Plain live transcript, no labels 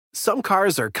Some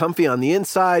cars are comfy on the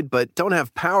inside but don't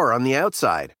have power on the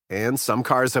outside. And some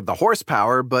cars have the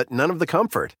horsepower but none of the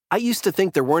comfort. I used to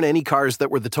think there weren't any cars that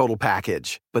were the total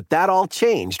package. But that all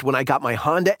changed when I got my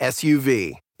Honda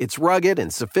SUV. It's rugged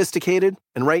and sophisticated,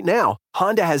 and right now,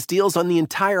 Honda has deals on the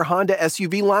entire Honda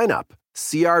SUV lineup.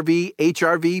 CR-V,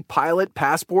 HR-V, Pilot,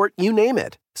 Passport, you name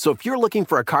it. So if you're looking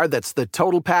for a car that's the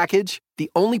total package, the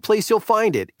only place you'll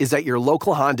find it is at your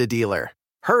local Honda dealer.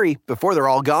 Hurry before they're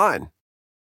all gone.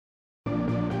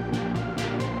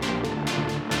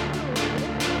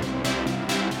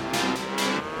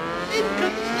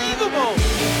 Inconceivable!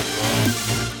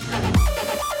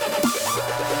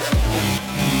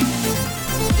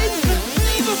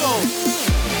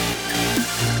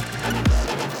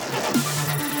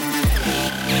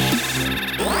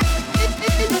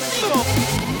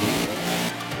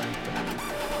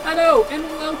 Hello and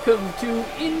welcome to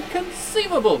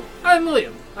Inconceivable. I'm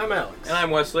Liam. I'm Alex. And I'm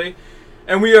Wesley.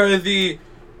 And we are the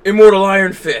Immortal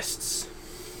Iron Fists.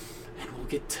 And we'll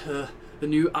get to the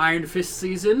new Iron Fist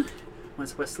season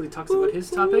once Wesley talks about his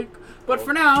topic. But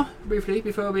for now, briefly,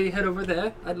 before we head over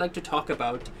there, I'd like to talk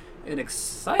about an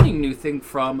exciting new thing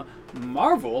from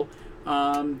Marvel.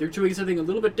 They're doing something a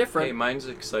little bit different. Hey, mine's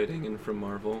exciting and from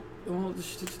Marvel. Well,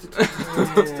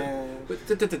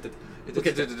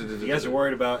 You guys are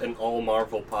worried about an all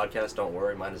Marvel podcast? Don't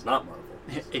worry, mine is not Marvel.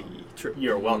 Hey, true.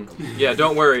 You're welcome. Yeah,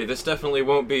 don't worry. This definitely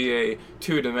won't be a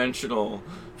two-dimensional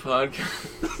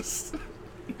podcast.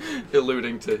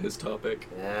 Alluding to his topic.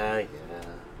 Yeah.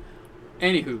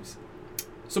 Anywho's.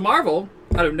 So Marvel,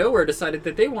 out of nowhere, decided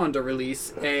that they wanted to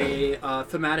release a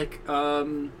thematic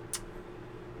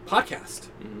podcast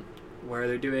where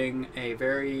they're doing a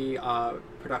very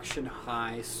production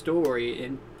high story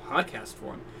in podcast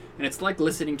form. And it's like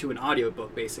listening to an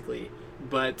audiobook, basically,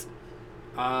 but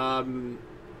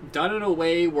done in a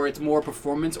way where it's more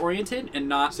performance oriented and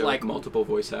not So like multiple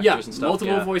voice actors and stuff.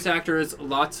 multiple voice actors,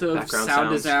 lots of Background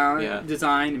sound sounds.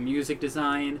 design, music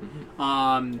design.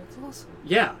 That's awesome.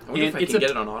 Yeah, I wonder if I it's can get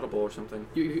it on Audible or something.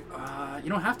 you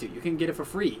don't have to. You can get it for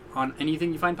free on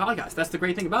anything you find podcasts. That's the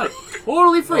great thing about it.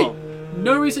 Totally free.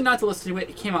 No reason not to listen to it.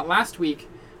 It came out last week,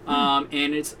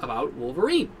 and it's about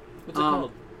Wolverine. What's it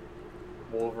called?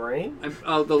 Wolverine?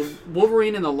 The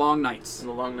Wolverine and the Long Nights. In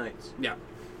the Long Nights. Yeah.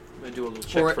 I'm going to do a little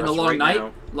check Or for in us the Long right Night.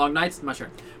 now. Long Nights, I'm not sure.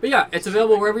 But yeah, it's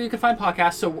available wherever you can find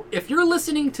podcasts. So if you're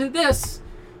listening to this,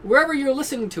 wherever you're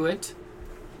listening to it,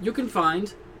 you can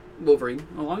find Wolverine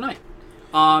and the Long Night.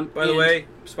 By the way,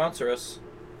 sponsor us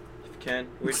if you can.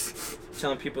 We're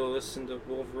telling people to listen to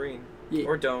Wolverine. Yeah.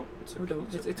 Or don't. Or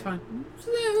don't. It's fine.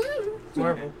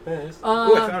 Marvel. Yes.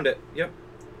 Oh, I found it. Yep.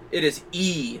 It is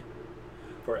E.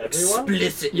 For everyone?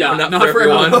 Explicit. Yeah, No, not for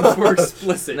everyone. For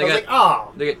explicit. They I was got- like,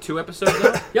 oh! They get 2 episodes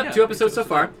now? Yep, Yeah, 2 episodes so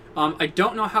far. I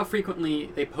don't know how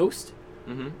frequently they post,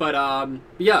 but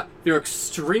yeah, they're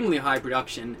extremely high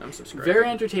production. I'm subscribed. Very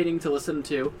entertaining to listen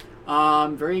to.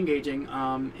 Very engaging.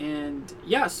 And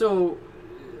yeah, so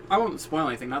I won't spoil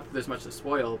anything. Not that there's much to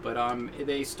spoil, but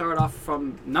they start off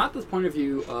from not the point of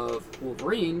view of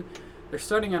Wolverine. They're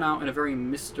starting it out in a very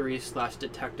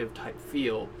mystery/detective type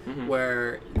feel,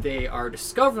 where they are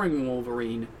discovering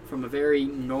Wolverine from a very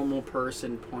normal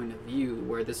person point of view,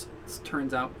 where this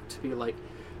turns out to be like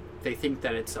they think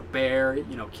that it's a bear,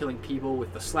 killing people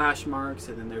with the slash marks,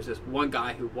 and then there's this one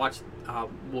guy who watched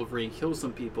Wolverine kill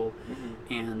some people,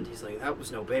 and he's like, that was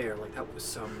no bear, like that was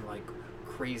some like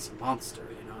crazy monster,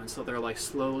 and so they're like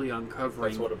slowly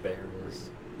uncovering. That's what a bear is.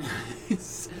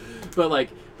 but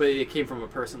it came from a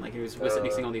person, like he was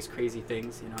witnessing all these crazy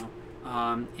things,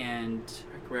 and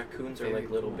Raccoons are Very like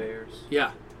little cool. bears.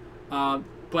 yeah,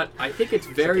 but I think it's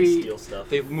Except they very steal stuff.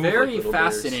 They move very like little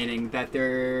fascinating that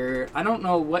they're. I don't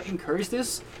know what encouraged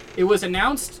this. It was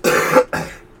announced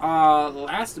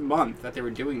last month that they were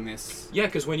doing this. Yeah,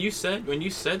 because when you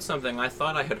said something, I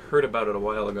thought I had heard about it a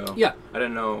while ago. Yeah. I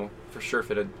didn't know for sure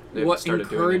if it had they What started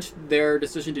doing it. encouraged their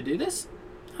decision to do this?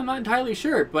 I'm not entirely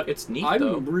sure, but It's neat, I'm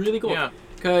though. really cool. Yeah.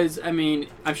 Because, I mean,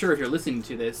 I'm sure if you're listening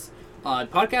to this,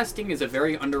 podcasting is a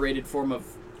very underrated form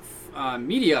of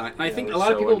media. And I think a it's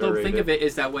lot of so people don't think underrated. of it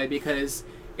as that way because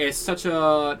it's such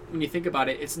a, when you think about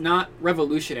it, it's not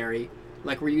revolutionary.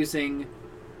 Like, we're using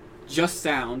just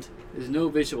sound. There's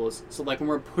no visuals. So, like, when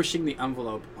we're pushing the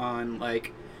envelope on,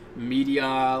 like, media,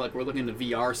 like, we're looking at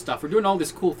the VR stuff. We're doing all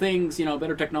these cool things,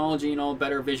 better technology,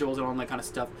 better visuals and all that kind of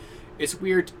stuff. It's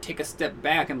weird to take a step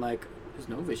back and, like, there's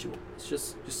no visual. It's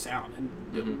just sound.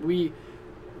 And we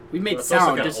made It's sound.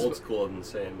 also kind of just- old school in the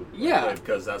same Yeah. way,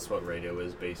 because that's what radio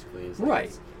is basically. Is like Right.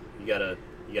 it's- You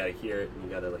gotta hear it and you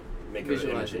gotta like make an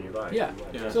Visualize image in your life. Yeah.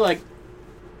 Yeah. So, like,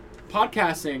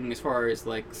 podcasting, as far as,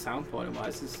 like, sound quality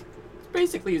wise, is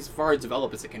basically as far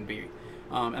developed as it can be.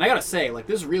 And I gotta say, like,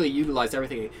 this really utilized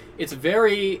everything. It's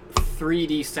very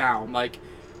 3D sound. Like,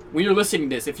 when you're listening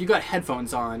to this, if you got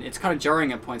headphones on, it's kind of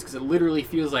jarring at points because it literally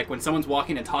feels like when someone's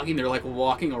walking and talking, they're like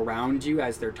walking around you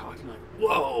as they're talking. Like,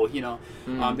 whoa, you know.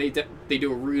 They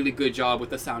do a really good job with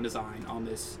the sound design on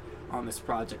this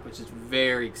project, which is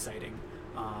very exciting,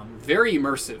 very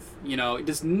immersive. You know, it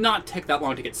does not take that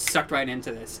long to get sucked right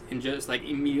into this and just like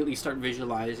immediately start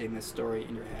visualizing this story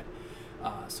in your head.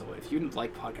 So if you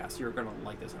like podcasts, you're gonna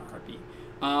like this in a heartbeat.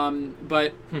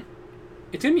 But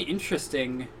it's gonna be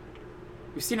interesting.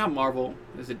 We've seen how Marvel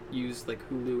has used like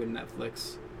Hulu and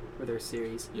Netflix for their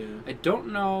series. Yeah. I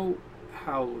don't know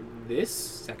how this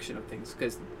section of things,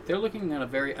 because they're looking at a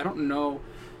very, I don't know,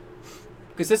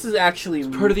 because this is actually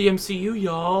part of the MCU,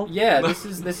 y'all. Yeah, this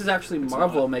is actually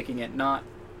Marvel not. making it, not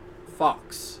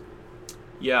Fox.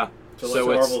 Yeah.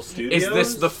 So it's Marvel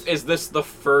Studios? Is this the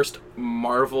first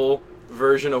Marvel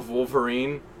version of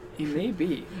Wolverine? It may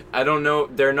be. I don't know.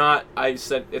 They're not. I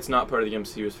said it's not part of the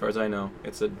MCU as far as I know.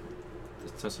 It's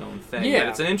its own thing. Yeah. But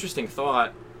it's an interesting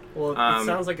thought. Well, it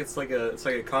sounds like it's like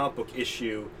a comic book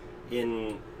issue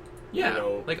in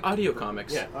like audio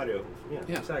comics. Yeah, audio. Yeah,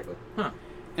 exactly. Huh.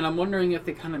 And I'm wondering if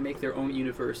they kind of make their own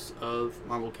universe of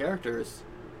Marvel characters.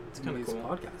 It's kind of cool.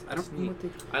 Podcasts. I don't know what they.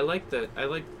 I like that. I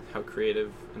like how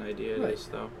creative an idea it is,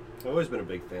 though. I've always been a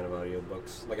big fan of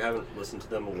audiobooks. Like, I haven't listened to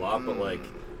them a lot, but like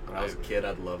when I was a kid,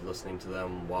 I'd love listening to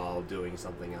them while doing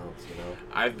something else. You know.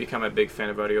 I've become a big fan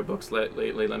of audiobooks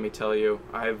lately. Let me tell you,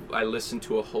 I listened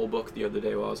to a whole book the other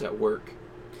day while I was at work.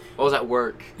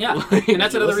 Yeah, and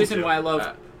that's another reason why I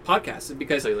love podcasts,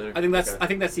 because I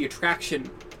think that's the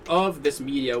attraction of this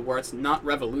media, where it's not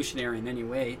revolutionary in any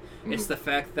way. It's the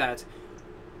fact that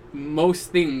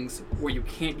most things where you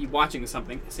can't be watching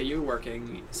something, say you're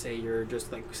working, say you're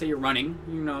running,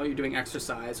 you know, you're doing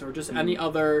exercise, or just any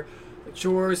other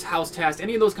chores, house tasks,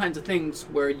 any of those kinds of things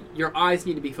where your eyes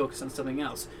need to be focused on something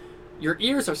else. Your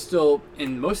ears are still,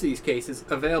 in most of these cases,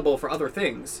 available for other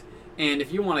things. And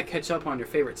if you want to catch up on your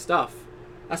favorite stuff,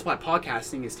 that's why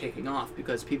podcasting is taking off,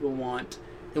 because people want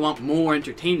more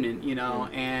entertainment, you know,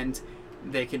 and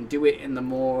they can do it in the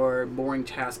more boring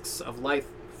tasks of life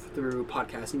through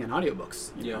podcasting and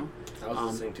audiobooks. You know? I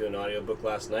was listening to an audiobook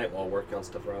last night while working on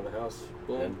stuff around the house.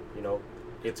 Cool. And, you know,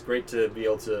 it's great to be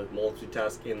able to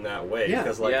multitask in that way. Yeah.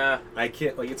 Because, I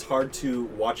can't, it's hard to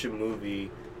watch a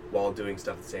movie while doing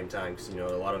stuff at the same time, because, you know,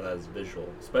 a lot of that is visual.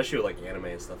 Especially with, anime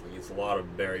and stuff. It's a lot of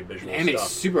very visual Anime stuff.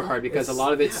 is super hard because a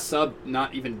lot of it's subbed,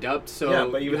 not even dubbed,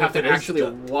 so but you have to actually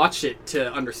watch it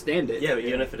to understand it. Yeah, but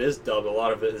even if it is dubbed, a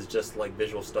lot of it is just,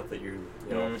 visual stuff that you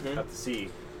have to see.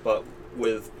 But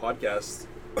with podcasts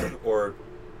or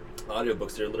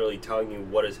audiobooks, they're literally telling you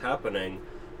what is happening,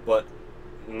 but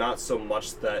not so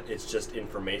much that it's just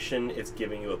information, it's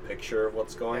giving you a picture of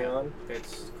what's going on.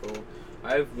 It's cool.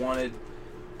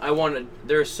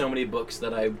 There are so many books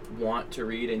that I want to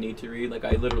read and need to read. Like,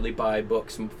 I literally buy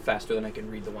books faster than I can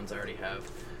read the ones I already have.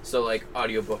 So,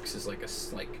 audiobooks is it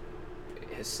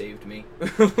has saved me.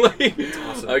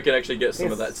 Awesome. I can actually get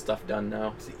some of that stuff done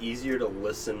now. It's easier to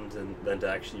listen than to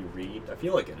actually read. I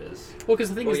feel like it is. Well, because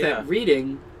the thing is that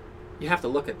reading, you have to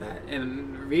look at that,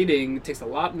 and reading takes a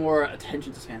lot more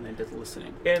attention span than it does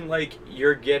listening. And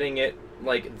you're getting it,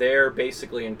 they're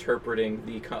basically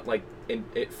interpreting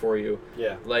it for you.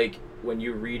 Yeah. When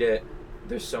you read it,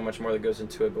 there's so much more that goes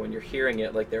into it, but when you're hearing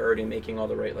it, they're already making all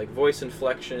the right voice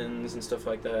inflections and stuff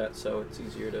like that, so it's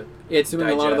easier to it's doing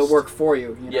digest. A lot of the work for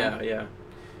you, you know? Yeah.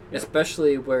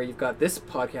 Especially where you've got this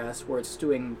podcast where it's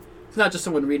not just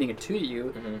someone reading it to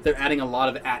you, they're adding a lot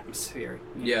of atmosphere.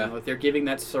 You know? They're giving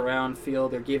that surround feel,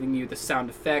 they're giving you the sound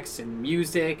effects and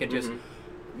music, and just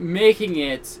making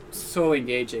it so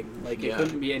engaging. It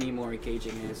couldn't be any more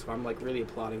engaging, so I'm really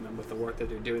applauding them with the work that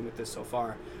they're doing with this so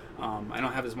far. I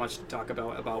don't have as much to talk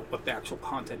about what the actual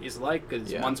content is like,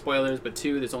 because one, spoilers, but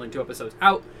two, there's only 2 episodes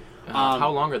out. How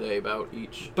long are they about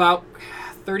each? About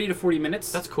 30 to 40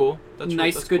 minutes. That's cool. That's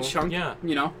good cool. chunk. Yeah.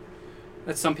 You know,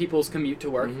 that's some people's commute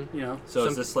to work. You know. So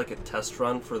is this a test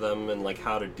run for them and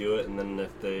how to do it, and then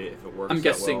if it works? I'm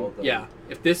guessing. Well, then...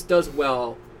 If this does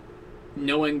well,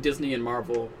 knowing Disney and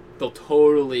Marvel, they'll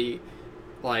totally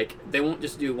they won't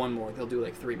just do 1 more. They'll do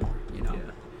 3 more. You know. Yeah.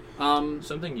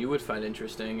 Something you would find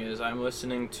interesting is I'm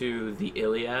listening to the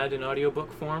Iliad in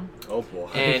audiobook form. Oh boy.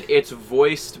 And it's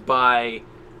voiced by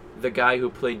the guy who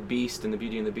played Beast in the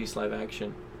Beauty and the Beast live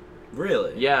action.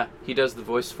 Really? Yeah, he does the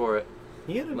voice for it.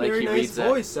 He had a Like, very he nice reads that.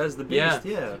 voice as the Beast,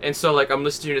 yeah. And so, like, I'm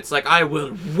listening, it's like, I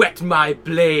will wet my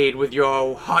blade with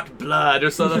your hot blood,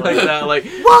 or something like that. Like,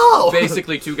 Whoa!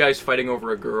 basically 2 guys fighting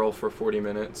over a girl for 40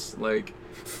 minutes. Like,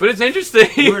 but it's interesting.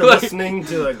 You were like, listening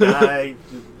to a guy...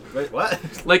 Wait, what?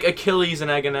 like, Achilles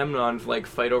and Agamemnon, like,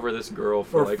 fight over this girl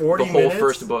for like, 40 the whole minutes?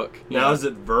 first book. Now, is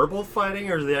it verbal fighting,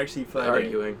 or is they actually fighting?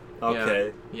 Arguing.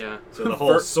 Okay. Yeah. So the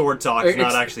whole sword talk is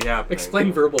not actually happening.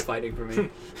 Explain verbal fighting for me.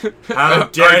 How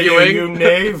dare you, Arguing. you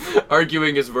knave!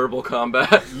 Arguing is verbal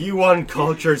combat. You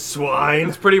uncultured swine!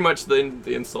 It's pretty much the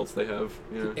insults they have.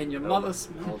 Yeah. And your mother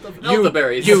smelled of You,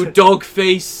 elderberries. you dog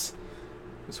face.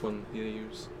 This one they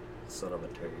use. Son of a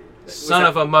turd. Son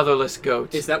of a motherless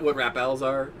goat. Is that what rap battles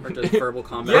are? Or just verbal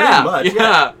combat? yeah, much,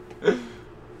 yeah.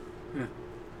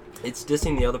 It's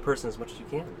dissing the other person as much as you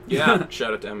can. Yeah.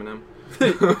 Shout out to Eminem.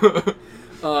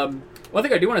 One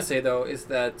thing I do want to say, though, is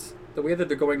that the way that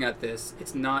they're going at this,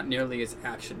 it's not nearly as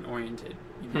action-oriented.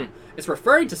 You know? It's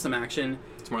referring to some action.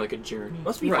 It's more like a journey.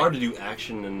 Must be Right. hard to do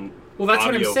action and Well, that's what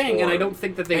I'm audio saying, and I form. don't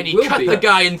think that they And he will cut be. the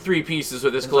guy in 3 pieces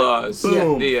with his claws.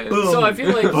 Boom, The end. boom, So I feel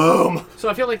like boom.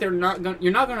 they're not.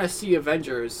 You're not going to see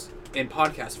Avengers in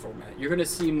podcast format. You're going to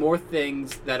see more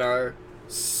things that are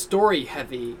story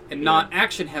heavy and not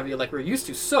action heavy like we're used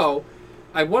to. So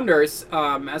I wonder, as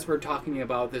we're talking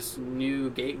about this new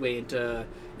gateway into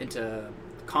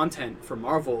content for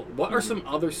Marvel, what are some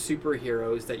other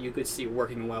superheroes that you could see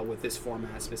working well with this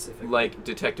format specifically? Like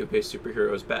detective-based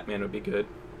superheroes, Batman would be good.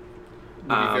 Would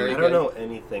be very I good. don't know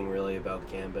anything really about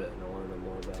Gambit, and I want to know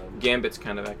more about him. Gambit's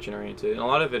kind of action-oriented, and a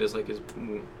lot of it is like his.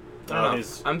 I don't know.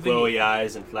 His I'm thinking, glowy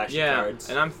eyes and flashy cards.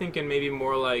 and I'm thinking maybe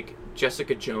more like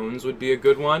Jessica Jones would be a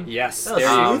good one. Yes, That was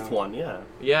there a you smooth go. one, yeah.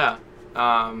 Yeah.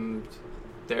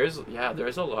 There's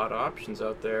a lot of options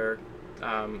out there.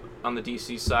 On the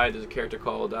DC side, there's a character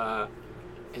called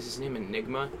is his name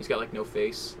Enigma? He's got like no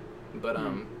face, but I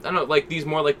don't know, like these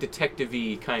more like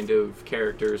detective-y kind of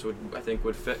characters would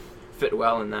fit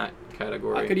well in that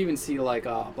category. I could even see like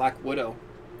Black Widow.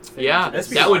 Yeah, That's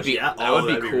that would be yeah. that Oh, would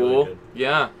be that'd be cool. really good.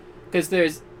 Yeah. Because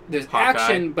there's Hawkeye.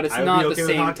 action, but it's I would not be the okay with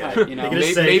same Hawkeye. type. You know, They could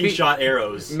just say Maybe- he shot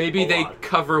arrows. Maybe a they lot.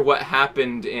 cover what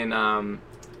happened in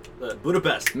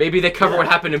Budapest. maybe they cover Yeah. what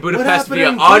happened in Budapest happened via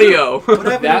in audio. What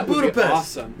happened that in would Budapest? be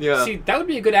awesome. Yeah. See, that would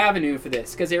be a good avenue for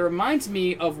this because it reminds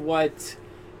me of what.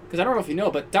 Because I don't know if you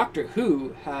know, but Doctor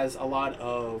Who has a lot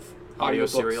of Audio audiobooks.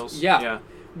 serials. Yeah, Yeah.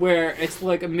 where it's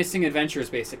like a missing adventures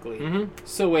basically. Mm-hmm.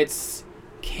 So it's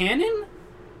canon,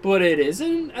 but it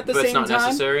isn't at the But same it's not time.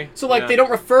 necessary. So like Yeah. they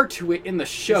don't refer to it in the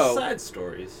show. Side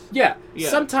stories. Yeah. Yeah.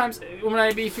 Sometimes what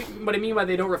I mean by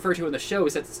they don't refer to in the show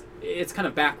is that it's kind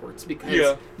of backwards because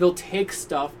Yeah. they'll take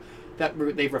stuff that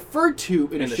they've referred to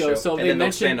in in a the show, so and they then they'll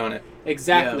mention expand on it.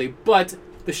 exactly, but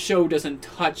the show doesn't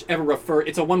ever refer.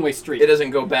 It's a one-way street. It doesn't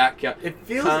go back. Yeah. It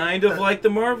feels Kind of like the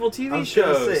Marvel TV I was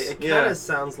shows. gonna say, it kind yeah. of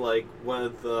sounds like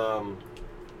with, well,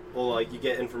 like you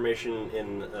get information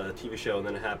in a TV show and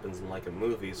then it happens in like a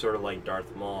movie, sort of like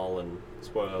Darth Maul and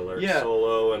spoiler alert, Yeah.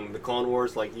 Solo and the Clone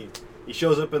Wars. Like he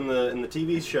shows up in the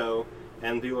TV show,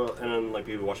 and then like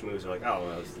people watch movies are like, oh,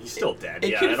 well, he's still dead.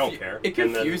 Yeah, I don't care. It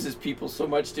And then- confuses people so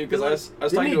much too because I was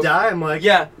Didn't talking he to die? I'm like,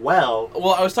 Yeah. Well,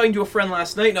 I was talking to a friend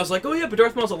last night and I was like, oh yeah, but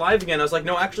Darth Maul's alive again. I was like,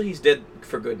 no, actually he's dead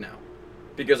for good now,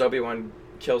 because Obi-Wan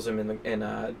kills him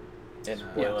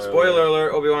spoiler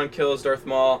alert. Obi-Wan kills Darth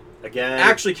Maul. again,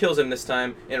 Actually kills him this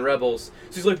time in Rebels.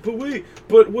 So he's like,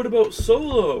 but what about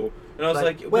Solo? And I was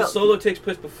Like, like, well, Solo takes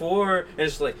place before, and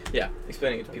it's just like, yeah,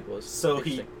 explaining it to people is so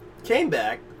he interesting. came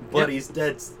back, but Yeah. he's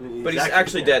dead. But he's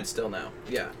actually dead still now.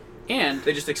 Yeah, and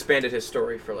they just expanded his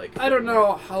story for like. I don't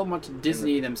know how much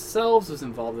Disney themselves was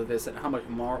involved with this and how much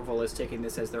Marvel is taking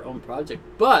this as their own project,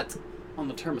 but on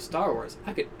the term of Star Wars,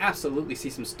 I could absolutely see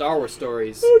some Star Wars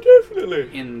stories. Oh, definitely.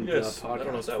 In the yes, I don't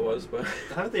know what podcast that was, but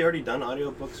Haven't they already done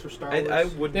audiobooks for Star Wars? I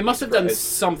would. They must have done surprised.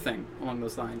 something along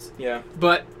those lines. Yeah.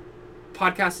 But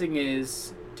podcasting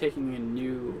is taking a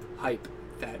new hype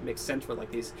that makes sense for like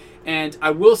these. And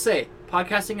I will say,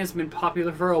 podcasting has been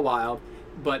popular for a while,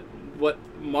 but what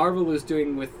Marvel is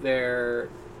doing with their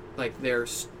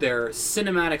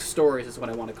cinematic stories is what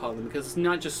I want to call them, because it's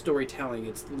not just storytelling,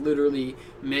 it's literally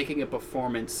making a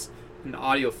performance in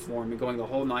audio form and going the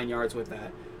whole 9 yards with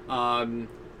that.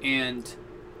 And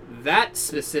that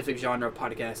specific genre of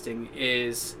podcasting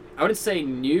is, I wouldn't say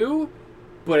new,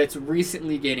 but it's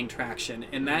recently gaining traction,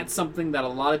 and that's something that a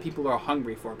lot of people are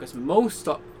hungry for, because most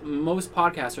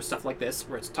podcasts are stuff like this,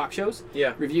 where it's talk shows,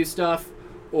 Yeah. review stuff,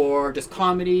 or just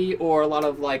comedy, or a lot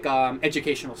of like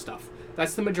educational stuff.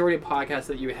 That's the majority of podcasts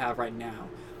that you have right now.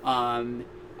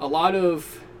 A lot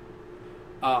of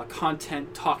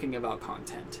content talking about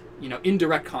content.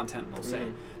 Indirect content, we'll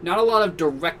say. Not a lot of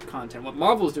direct content. What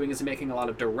Marvel's doing is making a lot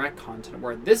of direct content,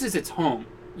 where this is its home.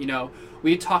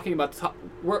 We're talking about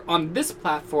we're on this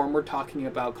platform. We're talking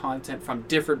about content from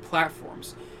different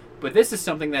platforms, but this is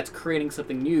something that's creating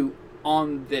something new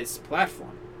on this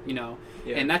platform.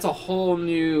 And that's a whole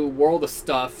new world of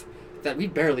stuff that we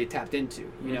barely tapped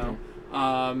into.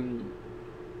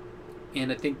 And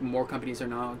I think more companies are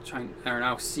now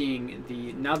seeing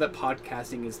now that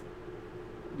podcasting is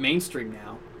mainstream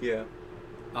now. Yeah.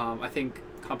 I think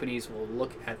companies will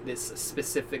look at this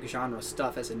specific genre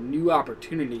stuff as a new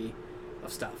opportunity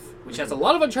of stuff, which has a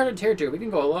lot of uncharted territory. We can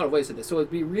go a lot of ways with this, so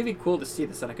it'd be really cool to see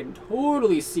this, and I can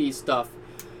totally see stuff.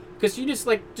 Because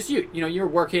you're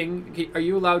working. Are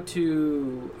you allowed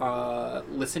to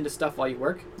listen to stuff while you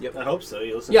work? Yep. I hope so.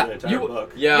 You listen to an entire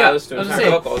book. Yeah, I listen to an entire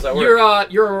book while I was at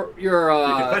work. You're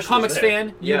a comics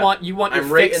fan. You want your I'm fix.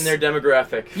 right in their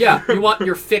demographic. Yeah, you want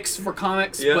your fix for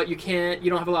comics, Yeah. but you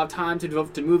don't have a lot of time to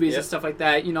devote to movies and stuff like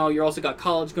that. You also got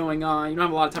college going on. You don't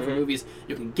have a lot of time for movies.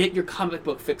 You can get your comic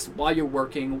book fix while you're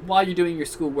working, while you're doing your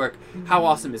schoolwork. How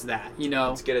awesome is that?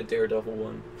 Let's get a Daredevil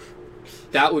one.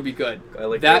 That would be good. I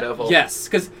like that. Daredevil. Yes,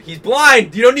 because he's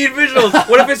blind. You don't need visuals.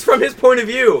 What if it's from his point of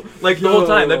view, the whole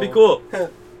time? That'd be cool.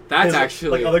 that's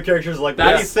actually like other characters. What do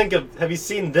you think of? Have you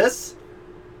seen this?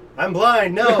 I'm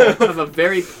blind. No. of a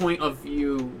very point of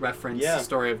view reference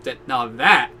story of that. Now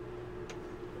that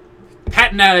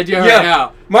patent that idea right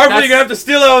now. Marvel, you're gonna have to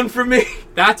steal that one from me.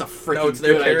 That's a freaking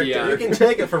good idea. You can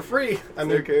take it for free. I'm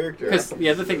their character. Because the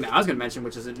other thing that I was going to mention,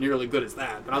 which isn't nearly good as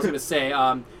that, but I was going to say,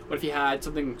 what if you had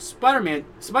something Spider-Man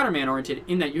oriented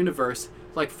in that universe?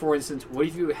 Like, for instance, what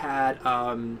if you had,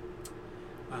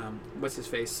 what's his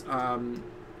face?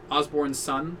 Osborn's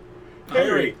son?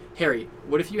 Harry.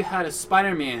 What if you had a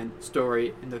Spider-Man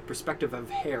story in the perspective of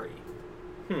Harry?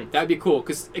 That'd be cool,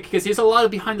 because there's a lot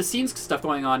of behind-the-scenes stuff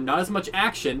going on, not as much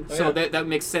action, that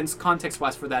makes sense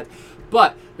context-wise for that.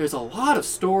 But there's a lot of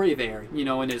story there,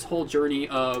 and his whole journey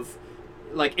of,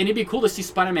 and it'd be cool to see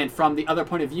Spider-Man from the other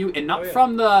point of view, and not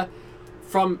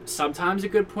from sometimes a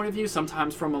good point of view,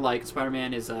 sometimes from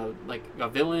Spider-Man is a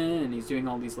villain, and he's doing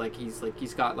all these,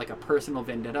 he's got, a personal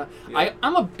vendetta. Yeah.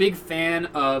 I'm a big fan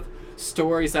of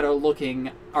stories that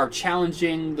are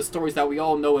challenging the stories that we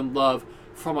all know and love,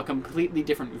 from a completely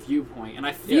different viewpoint. And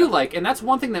I feel and that's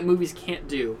one thing that movies can't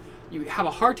do. You have a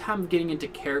hard time getting into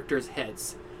characters'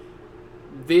 heads.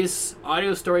 This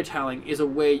audio storytelling is a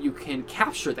way you can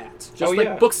capture that, just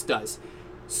like books does.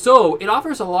 So it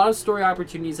offers a lot of story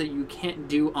opportunities that you can't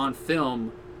do on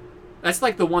film. That's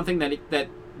the one thing that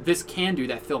this can do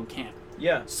that film can't.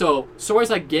 Yeah. So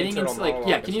stories like getting into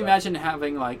can you imagine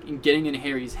having getting in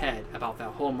Harry's head about that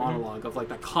whole monologue of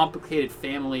the complicated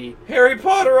family Harry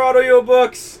Potter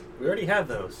audiobooks. We already have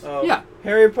those.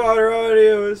 Harry Potter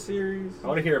audio series. I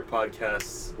want to hear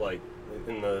podcasts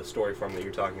in the story form that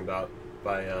you're talking about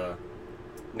by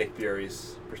Nick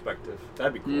Fury's perspective.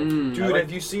 That'd be cool. Dude,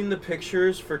 have you seen the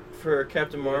pictures for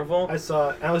Captain Marvel? I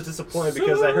saw. I was disappointed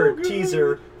because I heard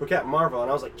teaser for Captain Marvel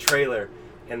and I was like trailer.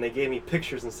 And they gave me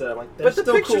pictures instead. I'm like, but the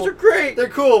pictures are great. They're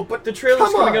cool, but the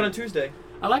trailer's coming out on Tuesday.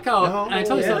 I like how. And I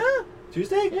tell you something.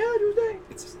 Tuesday? Yeah, Tuesday.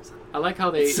 I like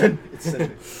how they.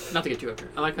 It's not to get too up here.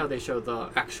 I like how they show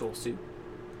the actual suit.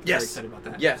 Yes. Very excited about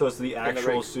that. Yeah. So it's the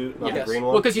actual suit, not the green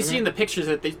one? Well, because you see in the pictures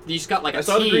that they just got a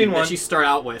team that she start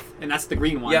out with, and that's the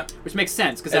green one. Yeah. Which makes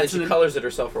sense. Because she colors it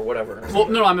herself or whatever. Well,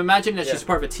 no, I'm imagining that she's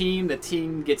part of a team. The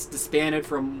team gets disbanded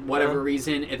from whatever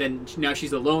reason, and then now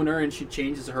she's a loner, and she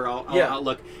changes her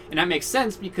outlook. And that makes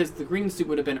sense because the green suit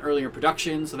would have been earlier in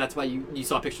production, so that's why you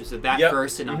saw pictures of that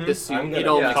first and not this suit. I'm going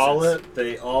to call it,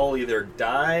 they all either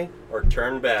die or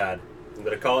turn bad. I'm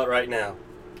going to call it right now.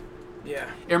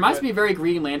 Yeah. It reminds me very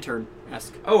Green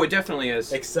Lantern-esque. Oh, it definitely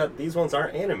is. Except these ones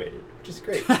aren't animated, which is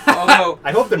great. Although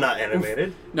I hope they're not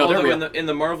animated. No, they're real. In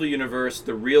the Marvel universe,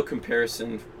 the real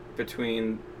comparison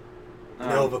between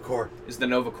Nova Corps is the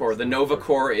Nova Corps. The Nova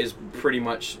Corps is pretty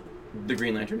much the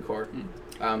Green Lantern Corps.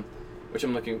 Which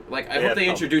I'm looking I hope they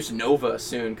introduce Nova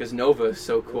soon because Nova is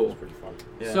so cool. It's pretty fun.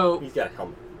 Yeah. So he's got a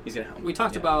helmet. We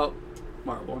talked about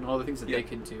Marvel and all the things that they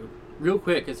can do. Real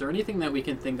quick, is there anything that we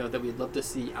can think of that we'd love to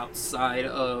see outside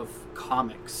of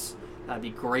comics that'd be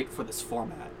great for this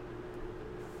format?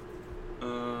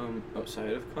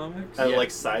 Outside of comics?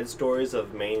 Like side stories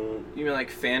of main... You mean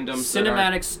fandoms?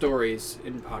 Cinematic stories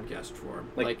in podcast form.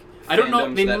 I don't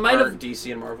know. They might have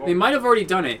DC and Marvel. They might have already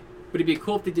done it, but it'd be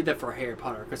cool if they did that for Harry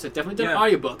Potter because they've definitely done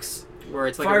audiobooks where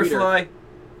it's Firefly.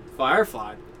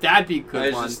 That'd be a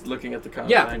good one. I was just looking at the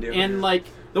comic. Yeah, and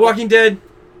The Walking Dead.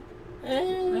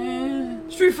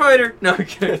 Street Fighter. No, I'm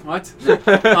kidding. What?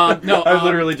 No, I'm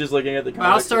literally just looking at the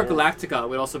comics. Battlestar Galactica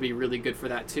would also be really good for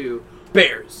that too.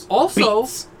 Bears. Also,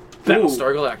 Beats.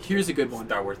 Battlestar Galactica. Here's a good one.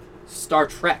 Star Wars. Star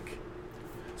Trek.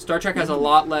 Star Trek has a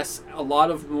lot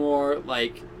of more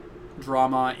like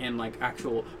drama and like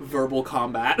actual verbal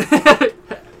combat,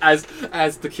 as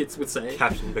the kids would say.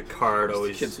 Captain Picard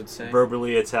always kids would say.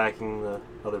 verbally attacking the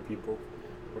other people.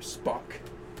 Or Spock.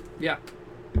 Yeah.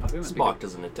 Spock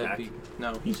doesn't attack.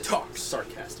 No, He talks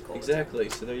sarcastic all the Exactly.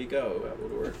 So there you go. That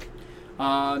would work.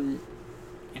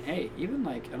 And hey, even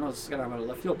like I know this is gonna have a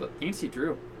left field, but Nancy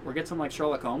Drew, we'll get some like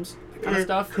Sherlock Holmes, that kind of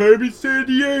stuff. Carmen San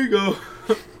Diego.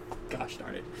 Gosh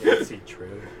darn it. time. Nancy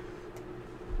Drew.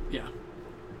 Yeah.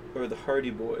 Or the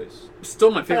Hardy Boys.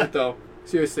 Still my favorite though.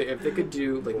 Seriously, if they could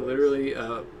do like literally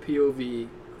POV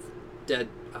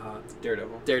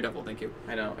Daredevil, thank you.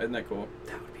 I know. Isn't that cool?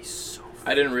 That would be so fun.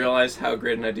 I didn't realize how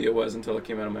great an idea it was until it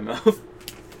came out of my mouth.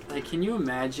 Like, can you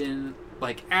imagine,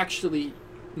 like, actually,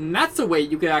 and that's the way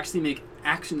you could actually make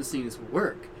action scenes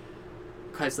work.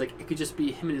 Because, like, it could just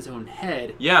be him in his own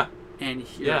head. Yeah. And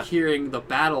you're hearing the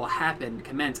battle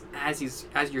commence as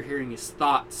you're hearing his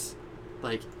thoughts.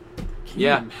 Like, can you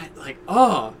imagine, like,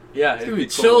 oh. Yeah, It's it'd gonna be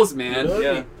be cool. chills, man.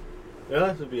 Yeah.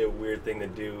 That would be a weird thing to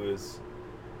do is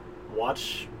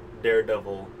watch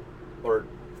Daredevil or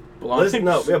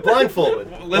Blindfolded.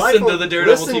 blindfolded. Listen to the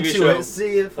Daredevil listen TV to show. It,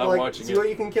 see if Stop watching see it. what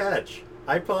you can catch.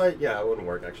 It wouldn't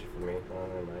work actually for me. Oh,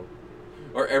 never mind.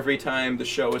 Or every time the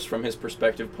show is from his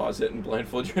perspective, pause it and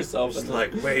blindfold yourself. Just and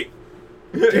like, wait,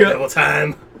 Daredevil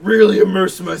time. really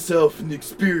immerse myself in the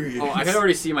experience. Oh, I could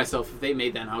already see myself if they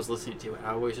made that and I was listening to it.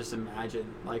 I always just imagine,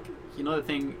 like, you know the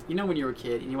thing, you know when you were a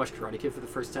kid and you watched Karate Kid for the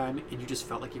first time and you just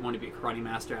felt like you wanted to be a karate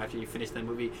master after you finished that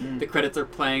movie. The credits are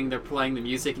playing, they're playing the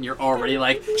music and you're already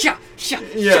like,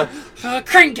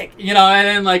 crane kick, you know, and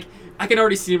then like, I can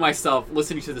already see myself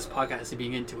listening to this podcast and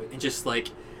being into it and just like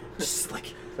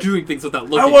doing things without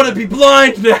looking. I want to be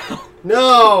blind now.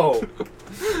 No.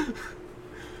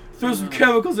 Throw some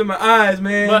chemicals in my eyes,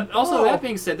 man. But also, that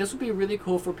being said, this would be really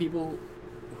cool for people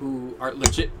who are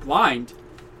legit blind.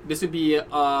 This would be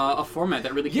a format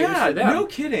that really caters to them. No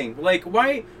kidding. Like,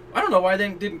 why? I don't know why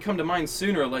that didn't come to mind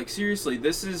sooner. Like, seriously,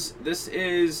 this is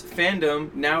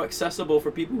fandom now accessible for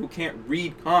people who can't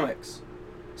read comics.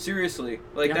 Seriously,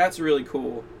 like that's really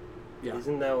cool. Yeah.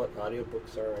 Isn't that what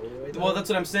audiobooks are anyway? Well, that's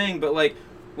what I'm saying. But like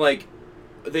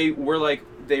they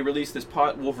released this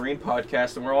Wolverine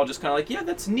podcast, and we're all just kind of like, yeah,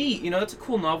 that's neat. You know, that's a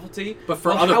cool novelty. But for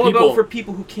well, other how people, about for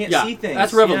people who can't see things?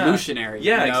 That's revolutionary.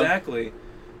 Yeah, you know? exactly.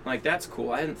 Like, that's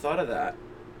cool. I hadn't thought of that.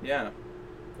 Yeah.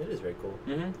 It is very cool.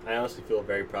 Mm-hmm. I honestly feel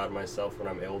very proud of myself when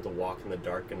I'm able to walk in the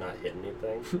dark and not hit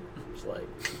anything. Just like,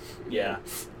 yeah.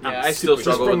 Yeah, I still Just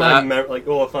struggle from with my that.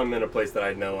 if I'm in a place that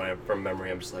I know from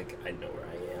memory, I'm just like, I know where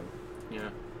I am.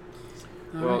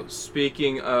 Yeah. All Well, right.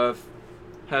 speaking of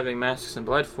having masks and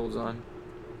blindfolds on,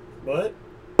 What?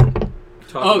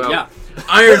 talk about yeah.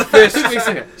 Iron Fist Wait a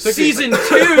second. Season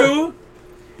 2!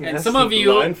 And That's some of the you,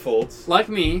 blindfolds. like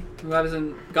me, who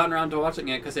hasn't gotten around to watching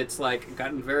it because it's like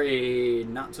gotten very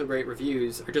not so great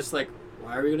reviews, are just like,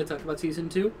 why are we going to talk about season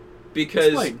 2? Because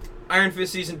Explain. Iron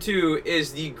Fist Season 2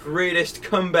 is the greatest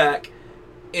comeback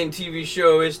in TV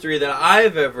show history that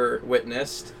I've ever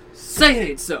witnessed. Say it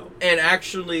ain't so. And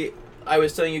actually, I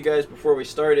was telling you guys before we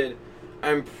started,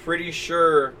 I'm pretty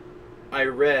sure I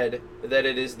read that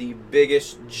it is the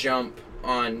biggest jump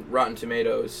on Rotten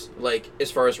Tomatoes. Like, as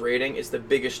far as rating, it's the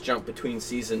biggest jump between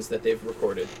seasons that they've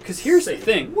recorded. Because here's the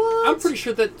thing. What? I'm pretty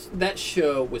sure that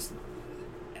show was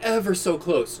ever so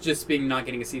close just being not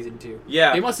getting a season 2.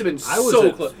 Yeah. They must have been I was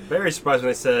so close. very surprised when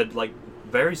they said, like,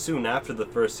 very soon after the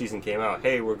first season came out,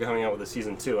 hey, we're coming out with a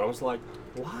season 2. And I was like,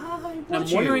 why? And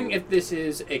I'm wondering if this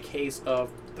is a case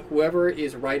of whoever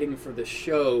is writing for the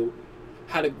show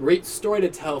had a great story to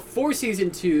tell for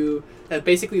season 2 that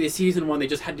basically the season 1 they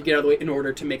just had to get out of the way in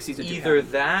order to make season 2 Either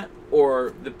happen. that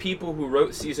or the people who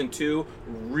wrote Season 2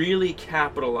 really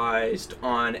capitalized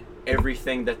on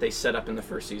everything that they set up in the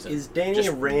first season. Is Danny Just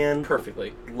Rand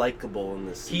perfectly. likable in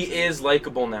this season? He is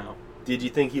likable now. Did you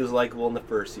think he was likable in the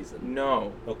first season?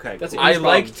 No. Okay. That's cool. a I huge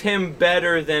liked him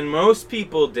better than most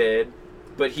people did,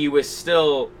 but he was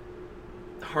still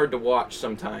hard to watch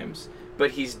sometimes.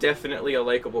 But he's definitely a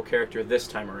likable character this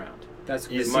time around. That's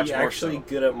Is much he more actually so.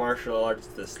 good at martial arts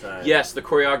this time? Yes, the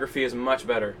choreography is much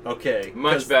better. Okay.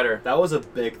 Much 'cause better. That was a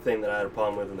big thing that I had a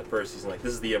problem with in the first season. Like,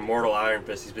 this is the immortal Iron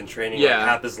Fist. He's been training Yeah. like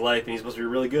half his life, and he's supposed to be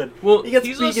really good. Well, He gets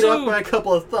he's beaten also- up by a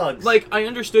couple of thugs. Like, I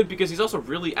understood because he's also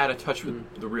really out of touch with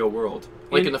the real world.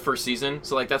 Like, In- in the first season.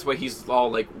 So, like, that's why he's all,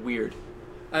 like, weird.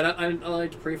 I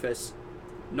like to preface,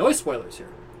 no spoilers here.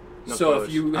 No so spoilers.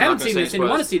 if you I'm not haven't gonna seen say this and you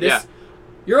want to spoilers. see this,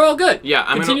 You're all good. Yeah,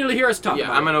 continue to hear us talk. Yeah,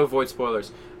 about I'm gonna avoid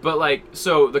spoilers. But like,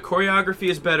 so the choreography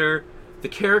is better. The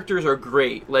characters are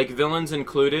great. Like villains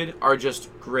included are just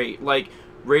great. Like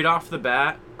right off the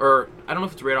bat, or I don't know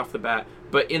if it's right off the bat,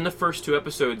 but in the first 2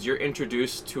 episodes, you're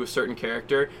introduced to a certain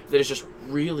character that is just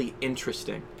really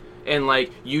interesting. And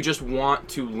like you just want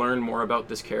to learn more about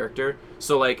this character.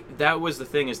 So like that was the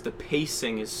thing, is the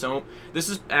pacing is so. This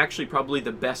is actually probably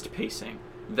the best pacing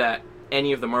that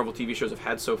any of the Marvel TV shows have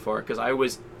had so far, because I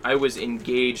was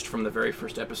engaged from the very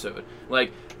first episode.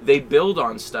 Like they build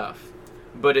on stuff,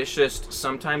 but it's just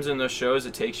sometimes in those shows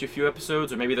it takes you a few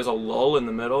episodes, or maybe there's a lull in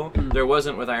the middle. There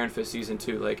wasn't with Iron Fist season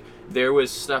 2. Like there was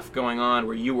stuff going on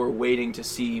where you were waiting to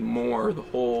see more the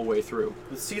whole way through.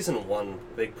 With season 1,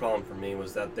 big problem for me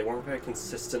was that they weren't very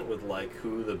consistent with like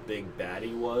who the big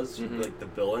baddie was, like the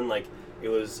villain. Like it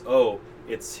was,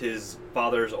 it's his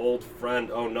father's old friend.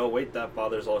 Oh no, wait, that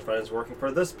father's old friend is working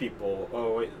for this people.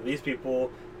 Oh wait, these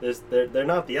people, they're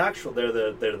not the actual. They're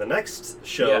the next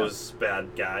show's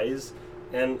bad guys.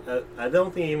 And I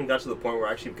don't think he even got to the point where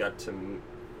I actually got to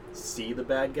see the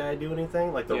bad guy do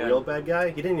anything, like the real bad guy.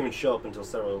 He didn't even show up until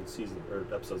several seasons or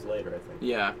episodes later, I think.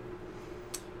 Yeah.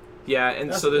 Yeah, and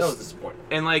that was disappointing.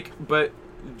 And like, but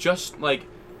just like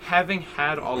having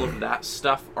had all of that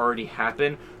stuff already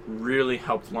happen really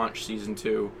helped launch season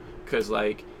 2, because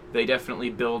like they definitely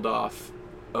build off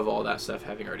of all that stuff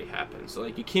having already happened. So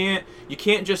like you can't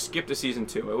just skip to season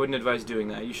 2. I wouldn't advise doing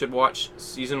that. You should watch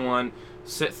season 1,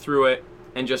 sit through it,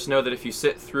 and just know that if you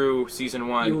sit through season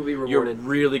 1, you will be you're rewarded.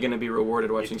 really going to be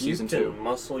rewarded watching season 2. If you can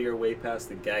muscle your way past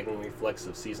the gagging reflex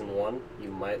of season 1,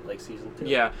 you might like season 2.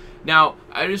 Yeah. Now,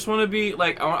 I just want to be,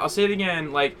 like, I'll say it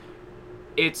again, like,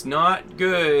 it's not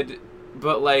good,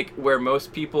 but, like, where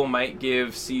most people might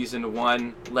give season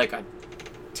 1, like, a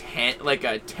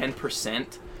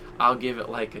 10%, I'll give it,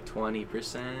 like, a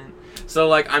 20%. So,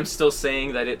 like, I'm still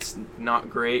saying that it's not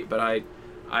great, but I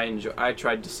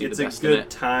tried to see the best in it. It's a good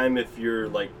time if you're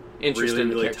like interested in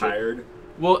the really character. tired.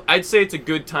 Well, I'd say it's a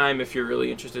good time if you're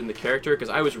really interested in the character, because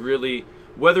I was really,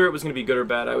 whether it was going to be good or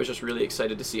bad, I was just really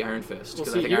excited to see Iron Fist,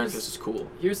 because I think Iron Fist is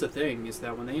cool. Here's the thing, is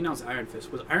that when they announced Iron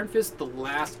Fist, was Iron Fist the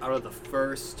last out of the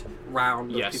first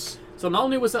round of Yes. people? So not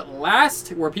only was it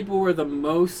last where people were the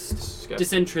most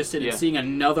disinterested in seeing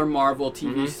another Marvel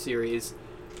TV series,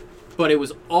 but it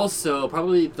was also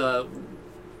probably the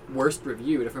worst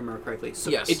reviewed, if I remember correctly.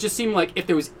 So it just seemed like if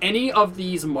there was any of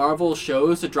these Marvel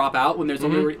shows to drop out when there's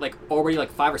already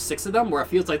like 5 or 6 of them, where it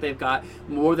feels like they've got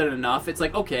more than enough, it's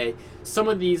like, okay, some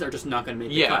of these are just not going to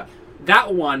make the cut.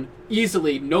 That one,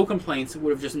 easily, no complaints,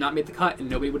 would have just not made the cut, and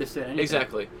nobody would have said anything.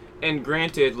 Exactly. And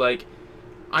granted, like,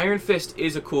 Iron Fist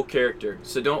is a cool character,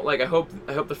 so don't, like, I hope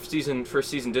the first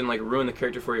season didn't, like, ruin the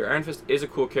character for you. Iron Fist is a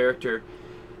cool character,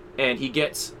 and he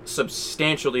gets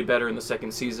substantially better in the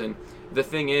second season. The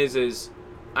thing is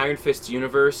Iron Fist's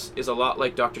universe is a lot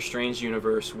like Doctor Strange's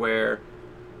universe, where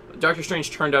Doctor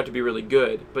Strange turned out to be really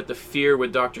good, but the fear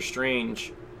with Doctor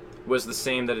Strange was the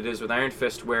same that it is with Iron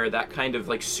Fist, where that kind of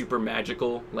like super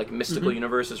magical, like mystical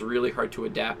universe is really hard to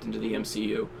adapt into the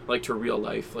MCU, like to real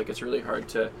life. Like it's really hard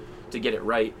to get it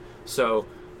right. So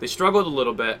they struggled a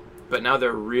little bit, but now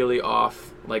they're really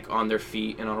off, like on their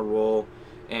feet and on a roll.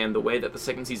 And the way that the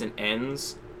second season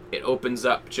ends, it opens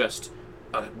up just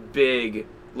a big,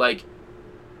 like,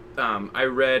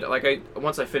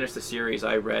 once I finished the series,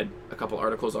 I read a couple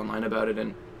articles online about it,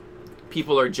 and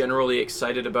people are generally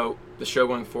excited about the show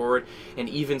going forward, and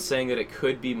even saying that it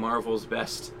could be Marvel's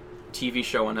best TV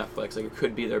show on Netflix. Like, it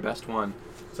could be their best one.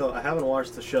 So I haven't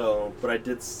watched the show, but I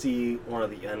did see one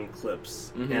of the end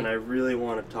clips, and I really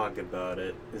want to talk about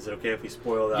it. Is it okay if we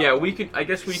spoil that? Yeah, we can. I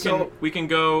guess we can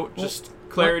go just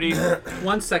clarity.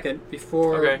 1 second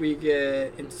before we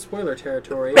get into spoiler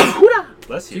territory.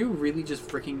 Bless you. Do you really just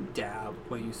freaking dab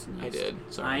when you sneeze? I did.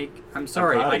 Sorry. I'm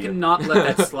sorry. I cannot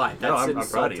let that slide. That's I'm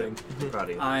insulting. I'm proud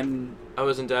of you. I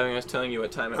wasn't dabbing. I was telling you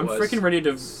what time it was. I'm freaking ready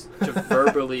to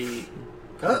verbally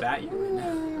combat you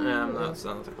right now. That's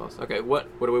not that close. Okay, what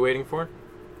are we waiting for?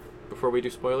 Before we do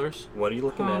spoilers? What are you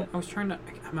looking at? I was trying to...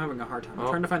 I'm having a hard time. I'm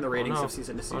trying to find the ratings of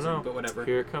season to season, but whatever.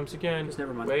 Here it comes again. Just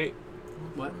never mind. Wait.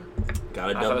 What?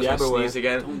 Gotta I thought I was dub gonna sneeze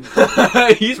again.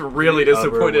 He's really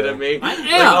disappointed in me. I am.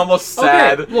 Like, almost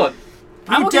sad. Okay, look.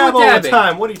 I'm okay dab with all dabbing. the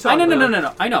time. What are you talking about?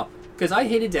 No. I know. Because I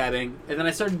hated dabbing, and then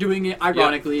I started doing it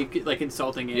ironically, like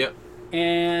insulting it. Yep.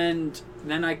 And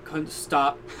then I couldn't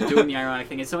stop doing the ironic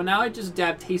thing, and so now I just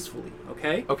dab tastefully.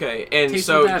 Okay. Okay, and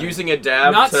Tasteful so dabbing. using a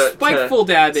dab Not to spiteful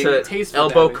dabbing, to tasteful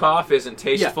elbow dabbing. cough isn't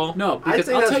tasteful. Yeah, no, I because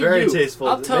think I'll that's tell very you, tasteful.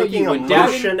 I'll tell Making you a when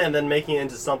dabbing. motion and then making it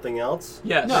into something else.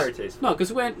 Yes. Very tasteful. No,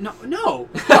 because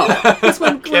it's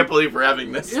when Can't believe we're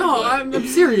having this. No, I'm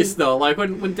serious though. Like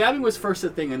when dabbing was first a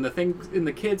thing, and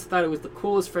the kids thought it was the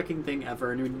coolest freaking thing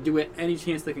ever, and would do it any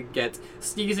chance they could get.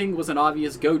 Sneezing was an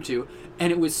obvious go-to,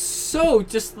 and it was so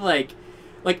just like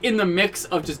in the mix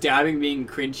of just dabbing being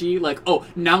cringy. Like, oh,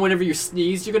 now whenever you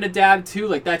sneeze, you're gonna dab too.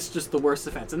 Like that's just the worst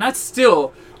offense, and that's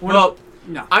still no.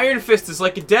 Iron Fist is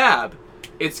like a dab.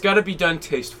 It's got to be done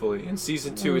tastefully, and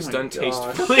season 2 is my done gosh.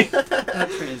 tastefully.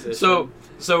 That transition.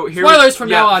 So here, Spoilers from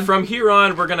now on. From here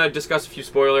on, we're gonna discuss a few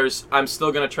spoilers. I'm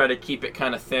still gonna try to keep it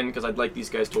kind of thin because I'd like these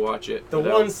guys to watch it. The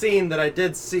one scene that I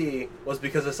did see was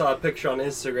because I saw a picture on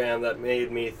Instagram that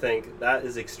made me think that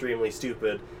is extremely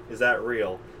stupid. Is that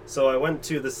real? So I went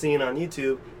to the scene on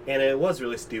YouTube, and it was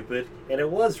really stupid, and it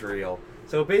was real.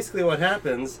 So basically what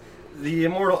happens, the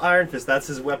Immortal Iron Fist, that's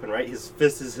his weapon, right? His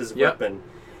fist is his Yep. weapon.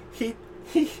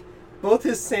 Both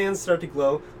his sands start to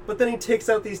glow, but then he takes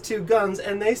out these two guns,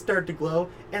 and they start to glow,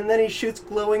 and then he shoots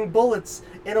glowing bullets,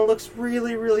 and it looks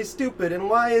really, really stupid. And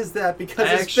why is that? Because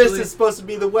his fist is supposed to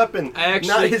be the weapon,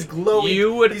 not his glowing.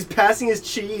 He's passing his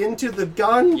chi into the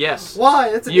gun. Yes. Why?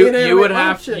 It's an you inanimate would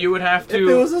object. Have to. If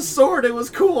it was a sword, it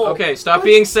was cool. Okay, stop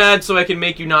being sad so I can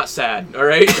make you not sad. All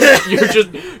right, you're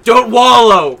just don't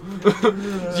wallow.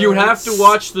 You have to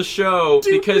watch the show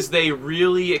because they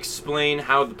really explain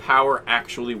how the power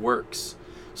actually works.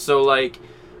 So like,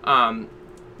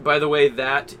 by the way,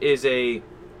 that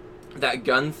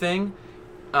gun thing.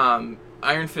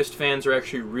 Iron Fist fans are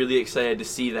actually really excited to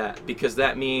see that because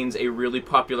that means a really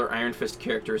popular Iron Fist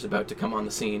character is about to come on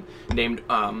the scene named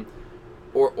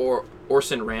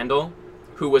Orson Randall,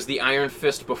 who was the Iron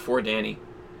Fist before Danny,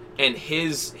 and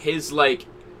his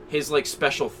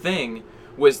special thing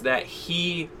was that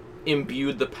he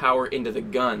imbued the power into the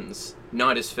guns,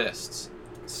 not his fists.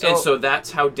 So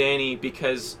that's how Danny,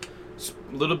 because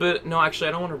a little bit. No, actually,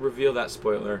 I don't want to reveal that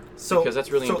spoiler because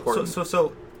that's really important.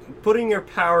 So, putting your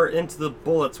power into the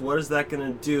bullets, what is that going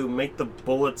to do? Make the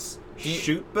bullets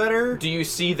shoot better? Do you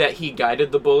see that he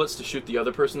guided the bullets to shoot the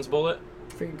other person's bullet?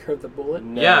 freaking curve the bullet.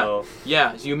 No.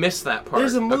 Yeah. You missed that part.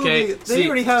 There's a movie. Okay? They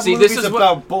already have movies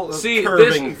about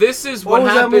curving. This is what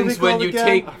happens when you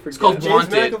take. It's called James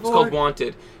Wanted. McAvoy? It's called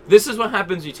Wanted. This is what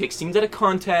happens when you take scenes out of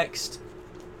context.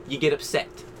 You get upset.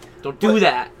 Don't do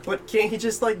that. But can't he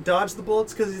just dodge the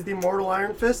bullets because he's the Immortal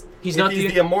Iron Fist? He's if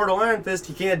he's the Immortal Iron Fist,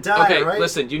 he can't die, okay, right?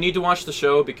 Listen, you need to watch the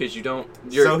show because you don't.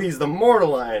 So he's the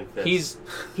Mortal Iron Fist.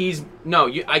 He's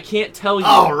no. I can't tell you.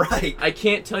 All right. I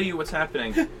can't tell you what's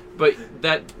happening, but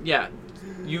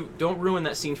you don't ruin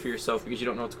that scene for yourself because you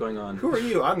don't know what's going on. Who are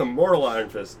you? I'm the Mortal Iron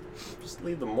Fist. Just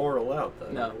leave the mortal out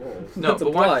then. No,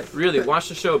 but watch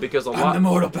the show because I'm the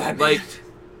Mortal Batman.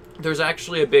 There's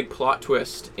actually a big plot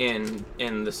twist in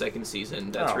the second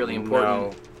season that's really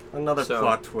important. No. Another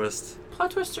plot twist. Plot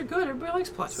twists are good. Everybody likes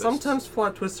plot twists. Sometimes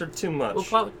plot twists are too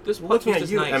much. Well, this plot Looking twist at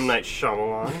is you, nice. M. Night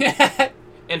Shyamalan.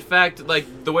 In fact,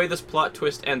 the way this plot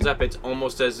twist ends up, it's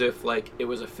almost as if it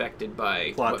was affected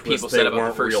by what people said about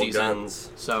the first season.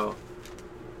 Guns. So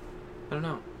I don't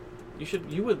know.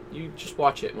 You just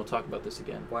watch it and we'll talk about this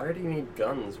again. Why do you need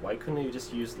guns? Why couldn't you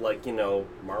just use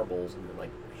marbles and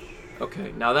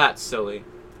Okay, now that's silly.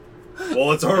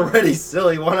 Well, it's already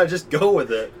silly. Why not just go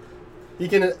with it? He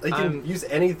can use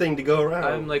anything to go around.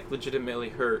 I'm legitimately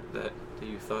hurt that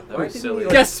you thought that was silly.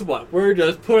 Guess what? We're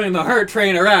just putting the hurt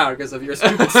train around because of your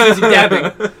stupid sleazy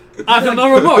dabbing. I have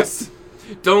no remorse.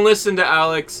 Don't listen to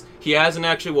Alex. He hasn't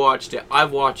actually watched it.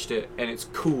 I've watched it, and it's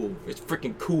cool. It's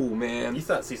freaking cool, man. You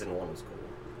thought season 1 was cool.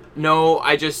 No,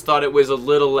 I just thought it was a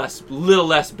little less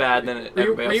bad than everybody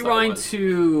else thought it Rewind was.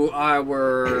 to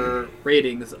our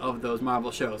ratings of those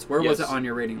Marvel shows. Where was Yes. it on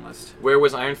your rating list? Where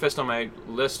was Iron Fist on my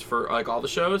list for all the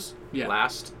shows? Yeah.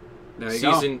 Last. There you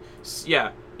go.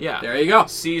 Yeah. There you go.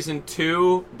 Season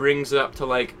 2 brings it up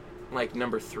to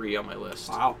number 3 on my list.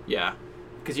 Wow. Yeah.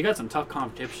 Because you got some tough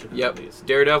competition. Yep.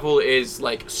 Daredevil is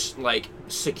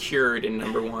secured in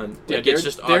number 1. Yeah, It's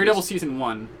just Daredevil obvious. season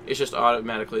 1. It's just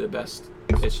automatically the best.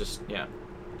 It's just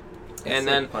And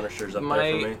then Punisher's up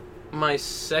there for me. My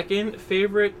second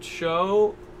favorite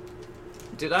show.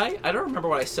 Did I? I don't remember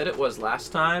what I said it was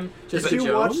last time. Jessica Did you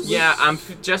Jones? watch Yeah,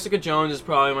 Jessica Jones is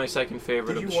probably my second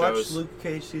favorite Did of you the watch shows. Luke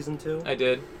Cage season 2? I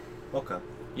did. Okay.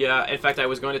 Yeah, in fact, I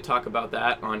was going to talk about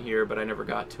that on here, but I never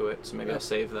got to it, so maybe I'll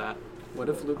save that. What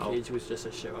if Luke Cage was just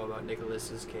a show about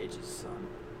Nicolas Cage's son?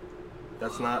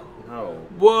 That's not... No.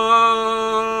 What?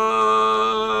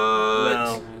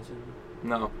 No. Imagine.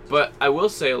 No. But I will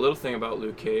say a little thing about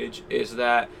Luke Cage is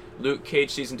that Luke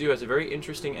Cage Season 2 has a very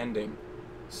interesting ending.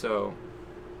 So...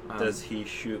 Does he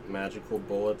shoot magical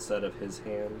bullets out of his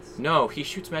hands? No, he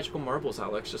shoots magical marbles,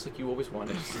 Alex, just like you always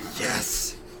wanted.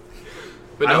 Yes!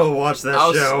 But I no, will watch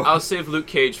that show. I'll save Luke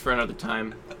Cage for another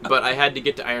time. But I had to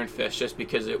get to Iron Fist just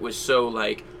because it was so,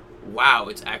 like, wow,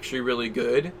 it's actually really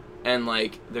good. And,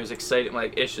 like, there's exciting,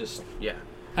 like, it's just, yeah.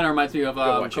 Kind of reminds me of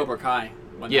watch Cobra Kai.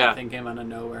 When Yeah. that thing came out of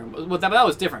nowhere. Well, that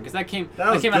was different because that came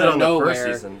out good of on the nowhere.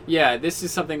 first season. Yeah, this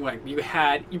is something like you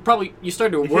started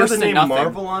to If you worse have the than name nothing.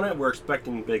 Marvel on it, we're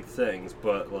expecting big things,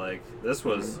 but like this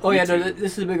was. Oh yeah, no,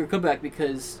 this is a bigger comeback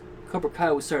because Cobra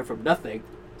Kai was started from nothing,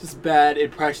 just bad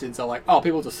impressions. So like, oh,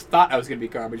 people just thought I was gonna be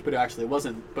garbage, but it actually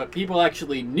wasn't. But people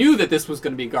actually knew that this was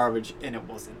gonna be garbage, and it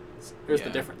wasn't. There's the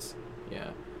difference.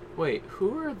 Yeah. Wait,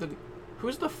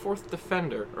 who's the fourth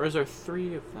Defender? Or is there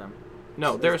 3 of them?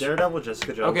 No, there's Daredevil,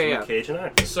 Jessica Jones, Okay, Luke yeah. Cage, and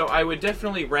Iron Fist. So I would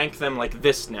definitely rank them like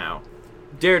this now.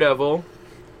 Daredevil,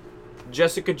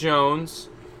 Jessica Jones,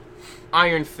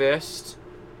 Iron Fist,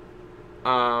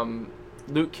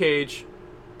 Luke Cage,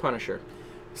 Punisher.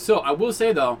 So I will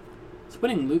say though,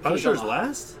 putting Luke Cage Punisher's on-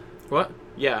 last? What?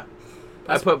 Yeah.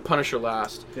 I put Punisher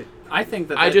last. I think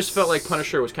that I just that's- felt like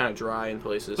Punisher was kind of dry in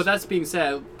places. But that's being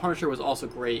said, Punisher was also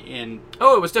great in.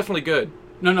 Oh, it was definitely good.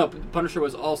 No, Punisher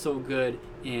was also good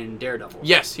in Daredevil.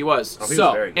 Yes, he was. Oh, he So-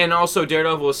 was very good. And also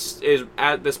Daredevil is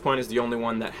at this point is the only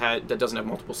one that doesn't have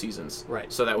multiple seasons.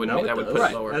 Right. So that would No, make, it that would does. put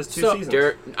Right. it lower. It has 2 So-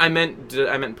 seasons. I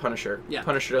meant Punisher. Yeah.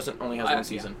 Punisher only has yeah. one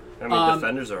season. I mean,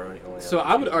 Defenders are only So have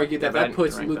I would two. argue that Yeah, but I that didn't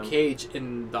puts rank Luke them. Cage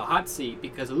in the hot seat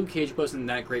because Luke Cage wasn't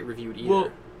that great reviewed either. Well,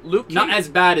 Luke Cage, Not as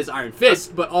bad as Iron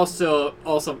Fist, but also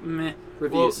meh well,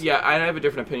 reviews. yeah, I have a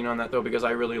different opinion on that though because I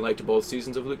really liked both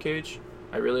seasons of Luke Cage.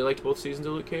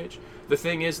 The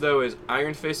thing is though is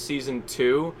Iron Fist season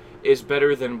 2 is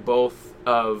better than both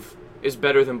of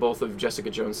Jessica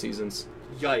Jones seasons.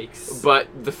 Yikes. But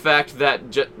the fact that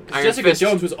Iron Jessica Fist,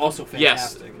 Jones was also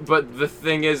yes, fantastic. but the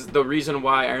thing is, the reason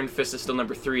why Iron Fist is still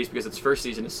number 3 is because its first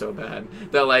season is so bad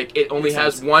that like it only Makes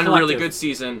has sense. one really Collective. good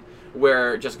season,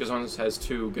 where Jessica Jones has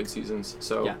 2 good seasons.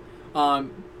 So Yeah.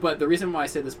 But the reason why I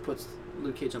say this puts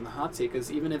Luke Cage on the hot seat,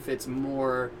 because even if it's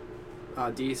more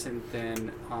decent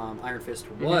than Iron Fist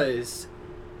was,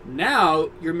 now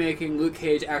you're making Luke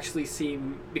Cage actually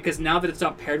seem, because now that it's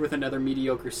not paired with another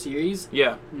mediocre series,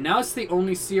 yeah, now it's the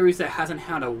only series that hasn't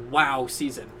had a wow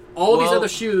season. All these Well- other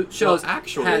shows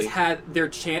actually- has had their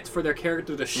chance for their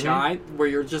character to shine, where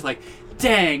you're just like,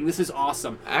 dang, this is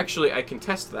awesome. actually, I can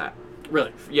test that.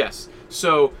 Really. Yes.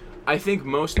 So I think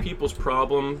most people's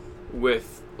problem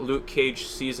with Luke Cage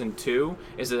season 2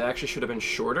 is that it actually should have been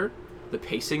shorter. The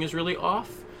pacing is really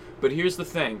off. But here's the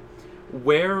thing: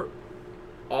 where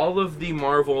all of the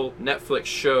Marvel Netflix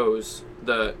shows,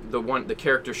 the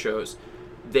character shows,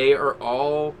 they're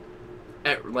all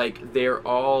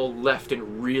left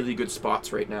in really good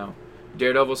spots right now.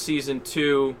 Daredevil season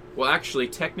 2, well, actually,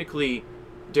 technically,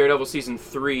 Daredevil season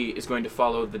 3 is going to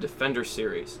follow the Defender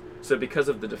series. So because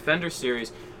of the Defender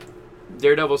series,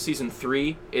 Daredevil season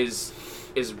 3 is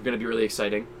going to be really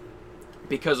exciting.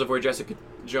 Because of where Jessica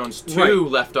Jones 2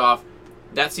 left off,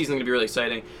 that season is going to be really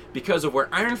exciting. Because of where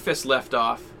Iron Fist left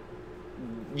off,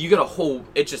 you got a whole...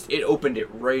 It opened it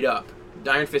right up.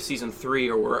 Iron Fist season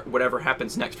 3 or whatever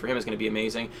happens next for him is going to be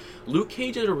amazing. Luke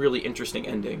Cage had a really interesting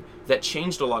ending that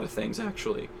changed a lot of things,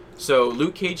 actually. So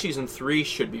Luke Cage season 3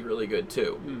 should be really good,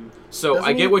 too. So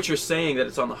I get what you're saying, that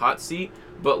it's on the hot seat,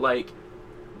 but, like,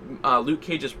 Luke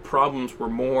Cage's problems were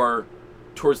more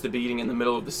towards the beginning and the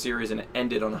middle of the series, and it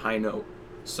ended on a high note.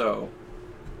 So,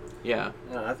 yeah.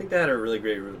 I think they had a really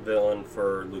great villain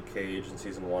for Luke Cage in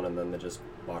season 1, and then they just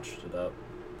botched it up.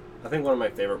 I think one of my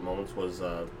favorite moments was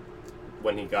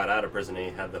when he got out of prison and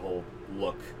he had the whole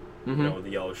look, you know, with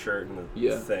the yellow shirt and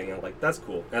the thing. And I'm like, that's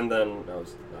cool. And then I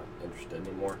was not interested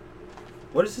anymore.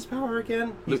 What is his power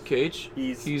again? Luke Cage?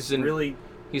 He's really...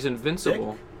 He's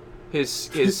invincible. His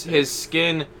skin... His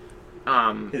skin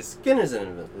is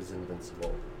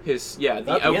invincible.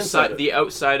 The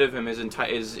outside of him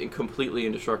is completely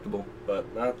indestructible.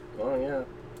 But not... Well, yeah.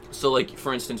 So, like,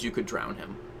 for instance, you could drown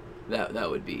him. That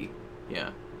would be...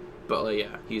 Yeah. But, like,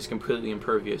 yeah, he's completely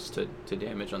impervious to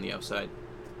damage on the outside.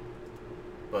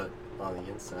 But on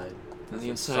the inside... On the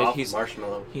inside, soft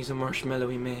marshmallow. He's a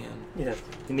marshmallowy man. Yeah,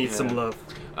 he needs some love.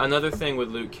 Another thing with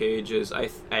Luke Cage is I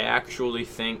actually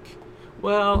think...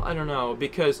 Well, I don't know,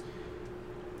 because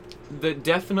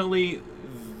definitely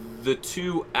the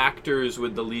 2 actors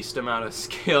with the least amount of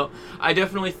skill, I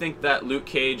definitely think that Luke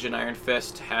Cage and Iron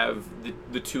Fist have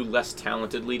the 2 less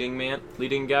talented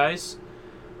leading guys.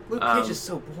 Luke Cage is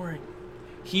so boring.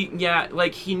 He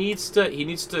needs to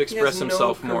express no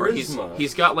himself more. charisma.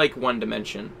 He's got like one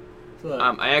dimension. So,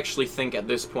 I actually think at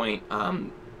this point,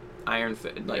 Danny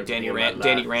Everything Rand, about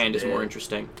Danny that, Rand is more yeah.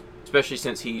 interesting, especially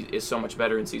since he is so much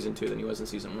better in season 2 than he was in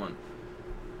season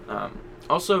 1.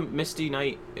 Also, Misty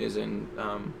Knight is in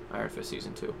Iron Fist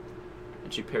season 2,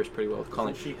 and she pairs pretty well with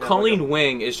Colleen. Doesn't she have Colleen like a-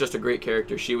 Wing is just a great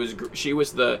character. She was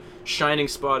the shining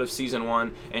spot of season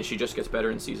 1, and she just gets better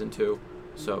in season 2.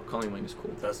 So Colleen Wing is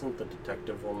cool. Doesn't the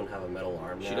detective woman have a metal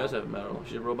arm now? She does have a metal.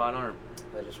 She's a robot arm.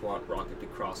 I just want Rocket to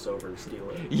cross over and steal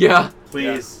it. Yeah.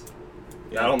 Please.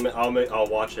 Yeah. I'll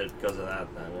watch it because of that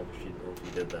then, if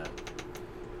she did that.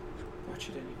 Watch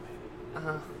it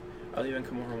anyway. I'll even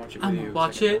come over and watch it with I'm you. gonna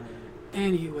watch second it time.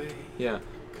 anyway. Yeah,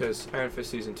 because Iron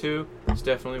Fist season 2 is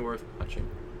definitely worth watching.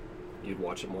 You'd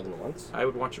watch it more than once? I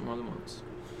would watch it more than once.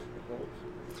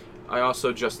 I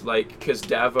also just because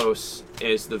Davos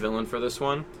is the villain for this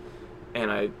one,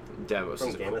 and Davos From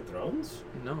is Game of Thrones?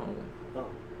 no. Oh.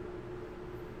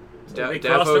 Da- They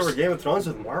crossed Davos. over Game of Thrones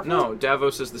with Marvel? No,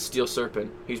 Davos is the Steel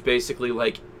Serpent. He's basically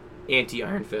like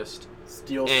anti-Iron Fist.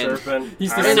 Steel And- Serpent.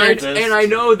 He's the Iron Iron Fist. And I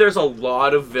know there's a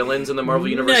lot of villains in the Marvel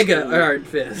Universe. Mega Iron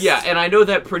Fist. Yeah, and I know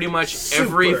that pretty much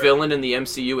every Super. villain in the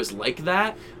MCU is like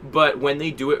that, but when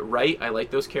they do it right, I like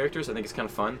those characters. I think it's kind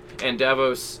of fun. And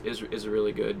Davos is a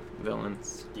really good villain.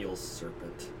 Steel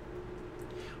Serpent.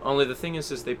 Only the thing is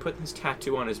they put his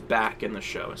tattoo on his back in the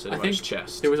show instead I of on his think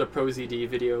chest. There was a ProZD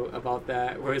video about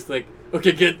that where it's like,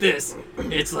 okay, get this.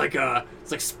 It's like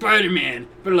Spider-Man,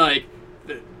 but like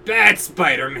the bad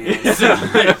Spider-Man. So,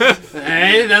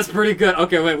 hey, that's pretty good.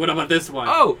 Okay, wait, what about this one?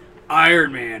 Oh,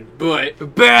 Iron Man,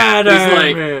 but bad He's Iron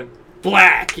like- Man.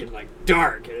 black and like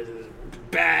dark. And it's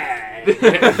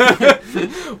bad.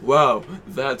 Wow,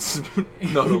 that's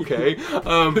not okay.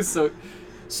 So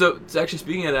So actually,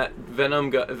 speaking of that, Venom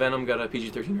got a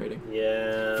PG-13 rating.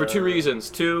 Yeah. For 2 reasons.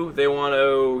 2, they want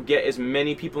to get as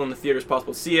many people in the theater as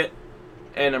possible to see it.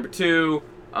 And number 2,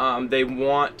 they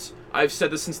want... I've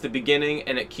said this since the beginning,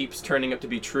 and it keeps turning up to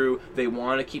be true. They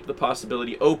want to keep the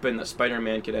possibility open that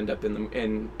Spider-Man could end up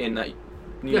in that...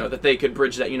 that they could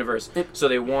bridge that universe. So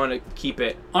they want to keep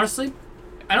it... honestly,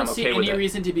 I don't I'm see okay with any it.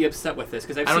 reason to be upset with this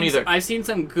because I don't either. I've seen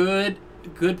some good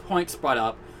points brought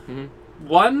up. Mhm.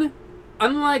 One,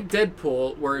 unlike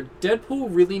Deadpool, where Deadpool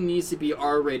really needs to be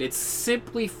R-rated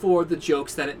simply for the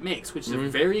jokes that it makes, which is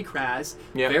very crass,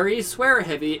 Yeah. very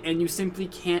swear-heavy, and you simply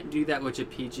can't do that with a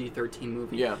PG-13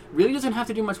 movie. Yeah. Really doesn't have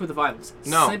to do much with the violence.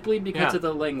 No. Simply because Yeah. of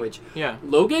the language. Yeah.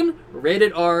 Logan,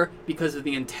 rated R because of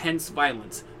the intense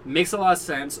violence. Makes a lot of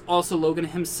sense. Also, Logan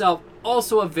himself,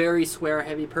 also a very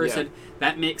swear-heavy person. Yeah.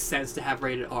 That makes sense to have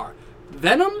rated R.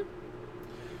 Venom,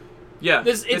 Yeah.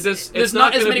 there's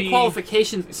not as gonna many be-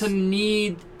 qualifications to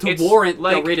need to It's warrant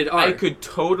like, the rated R. I could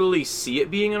totally see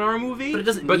it being an R movie, But it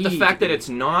doesn't But the need fact to that be. it's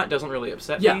not doesn't really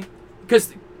upset Yeah, me.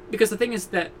 because the thing is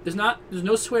that there's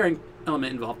no swearing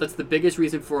element involved. That's the biggest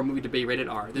reason for a movie to be rated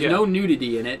R. There's Yeah. no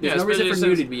nudity in it. There's Yeah, no reason for especially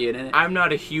nudity since to be in it. I'm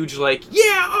not a huge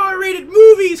R-rated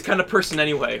movies kind of person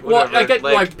anyway. Well, Whatever. I get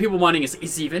like people wanting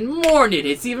it's even more nitty,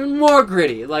 it's even more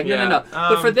gritty. Like Yeah, no.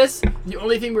 But for um, this, the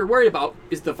only thing we're worried about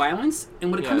is the violence.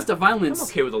 And when it comes to I'm violence,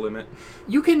 okay with the limit.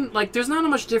 you can there's not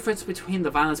much difference between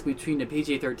the violence between a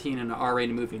PG-13 and an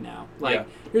R-rated movie now. Like Yeah.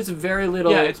 there's very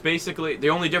little. Yeah, it's basically the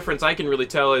only difference I can really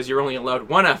tell is you're only allowed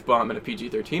one F-bomb in a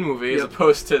PG-13 movie as Yep.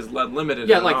 opposed to unlimited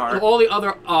yeah, in like R. all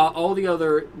the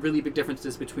other really big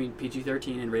differences between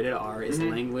PG-13 and rated R is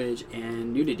language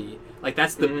and nudity. Like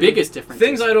that's the biggest difference.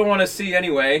 Things I don't want to see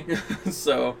anyway.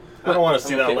 So I don't want to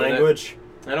see I'm that okay with it. language.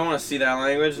 I don't want to see that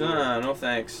language. No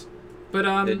thanks. But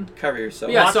Cover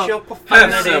yourself. yeah, so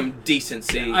Have I'm- some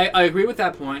decency. I agree with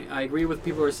that point. I agree with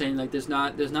people who are saying like there's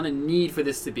not a need for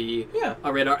this to be Yeah.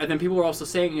 a rated R. And then people are also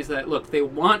saying is that look, they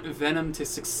want Venom to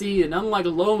succeed, and unlike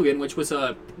Logan, which was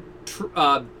a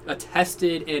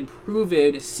tested and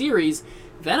proven series,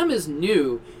 Venom is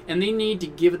new, and they need to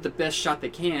give it the best shot they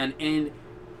can. And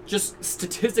just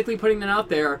statistically putting it out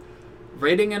there,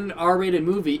 rating an R-rated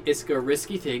movie is a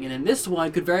risky thing, and in this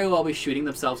one could very well be shooting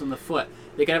themselves in the foot.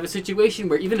 They could have a situation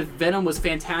where even if Venom was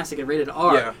fantastic and rated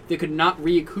R, Yeah. they could not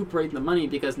recuperate the money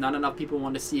because not enough people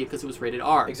wanted to see it because it was rated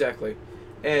R. Exactly.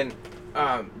 And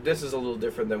this is a little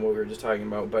different than what we were just talking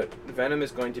about, but Venom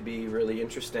is going to be really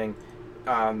interesting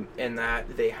in that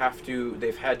they've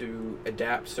had to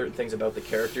adapt certain things about the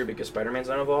character because Spider-Man's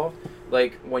not involved.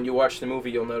 Like, when you watch the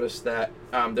movie, you'll notice that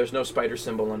there's no spider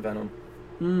symbol in Venom.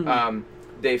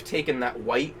 They've taken that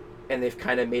white and they've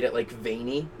kind of made it like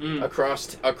veiny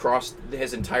across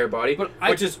his entire body, But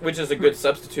which is a good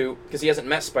substitute because he hasn't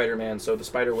met Spider-Man, so the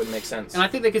spider would make sense. And I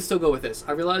think they could still go with this.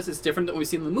 I realize it's different than what we've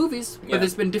seen in the movies, but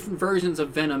there's been different versions of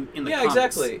Venom in the comics.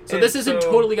 Exactly. So And this isn't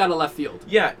totally out of left field.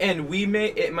 Yeah, and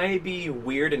it might be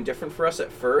weird and different for us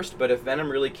at first, but if Venom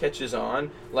really catches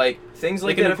on, like things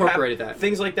like can that incorporate that.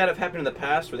 things like that have happened in the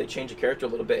past where they change a character a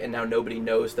little bit, and now nobody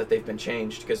knows that they've been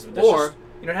changed because it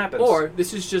happens. Or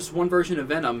this is just one version of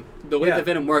Venom. The way that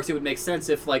Venom works, it would make sense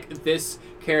if like this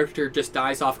character just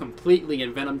dies off completely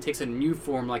and Venom takes a new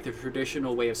form like the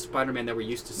traditional way of Spider-Man that we're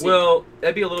used to seeing. Well,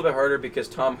 that'd be a little bit harder because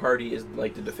Tom Hardy is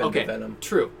like the definitive Venom.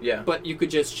 True. Yeah. But you could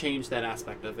just change that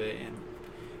aspect of it and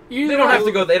They don't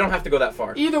have to go that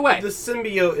far. Either way. The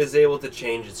symbiote is able to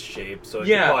change its shape, so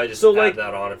you could probably just add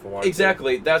that on if you want.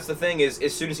 Exactly. That's the thing is,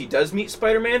 as soon as he does meet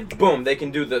Spider-Man, boom, they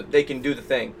can do the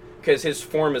thing. Because his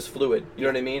form is fluid. You know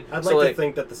what I mean? I'd like to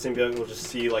think that the symbiote will just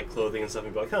see like clothing and stuff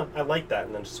and be like, huh, I like that,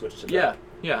 and then just switch to that.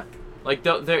 Yeah. Like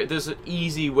there's an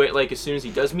easy way. Like as soon as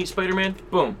he does meet Spider-Man,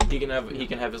 boom, he can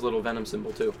have his little Venom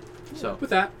symbol too. So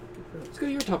with that, let's go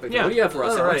to your topic. Yeah. What do you have for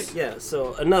us? All right. Yeah.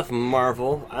 So enough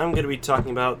Marvel. I'm going to be talking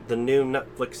about the new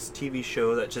Netflix TV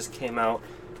show that just came out,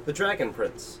 The Dragon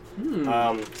Prince.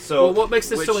 So what makes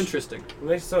this so interesting?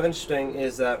 What makes it so interesting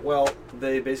is that, well,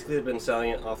 they basically have been selling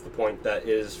it off the point that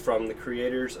is from the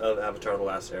creators of Avatar: The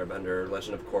Last Airbender,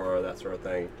 Legend of Korra, that sort of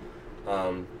thing.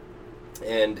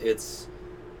 And it's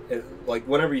like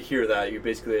whenever you hear that, you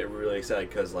basically get really excited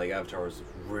because like Avatar was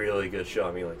a really good show.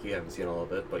 I mean, like you haven't seen all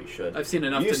of it, but you should. I've seen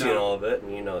enough You've to know. seen all of it,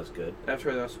 and you know it's good.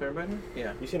 After the Spider-Man?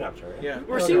 Yeah. You've seen Avatar, right? Yeah.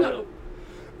 We're seeing.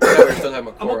 We're still talking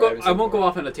about Korra. I won't go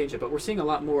off on a tangent, but we're seeing a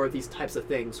lot more of these types of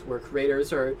things where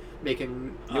creators are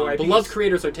making New beloved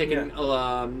creators are taking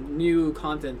new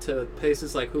content to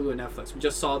places like Hulu and Netflix. We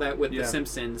just saw that with The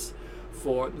Simpsons,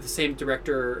 for the same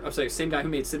director. I'm sorry, same guy who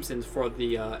made Simpsons for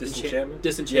the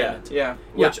Disenchantment. Yeah.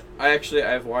 Which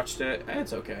I've watched it.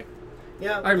 It's okay.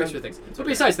 Yeah, I remember things. But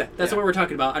besides that, that's what we're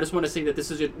talking about. I just want to say that this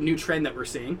is a new trend that we're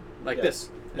seeing, like this.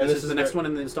 And this is the next one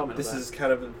in the installment. This is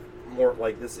kind of more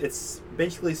like this. It's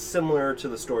basically similar to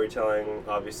the storytelling,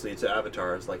 obviously, to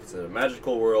Avatar. It's like it's a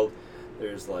magical world.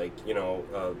 There's like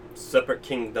separate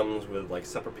kingdoms with like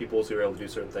separate peoples who are able to do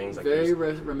certain things. Like very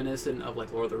reminiscent of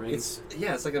like Lord of the Rings.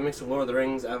 It's like a mix of Lord of the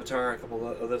Rings, Avatar, a couple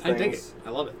of other things. I dig it. I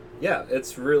love it. Yeah,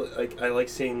 it's really like I like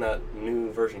seeing that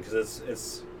new version because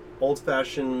it's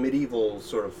old-fashioned medieval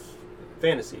sort of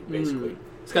fantasy, basically.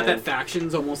 It's got that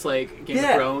factions almost like Game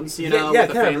of Thrones, with kind the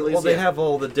of. families. Well, they have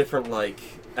all the different like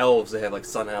elves. They have like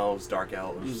sun elves, dark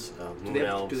elves, moon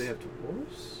elves. Do they have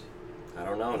dwarves? I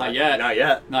don't know. Not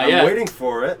yet. I'm waiting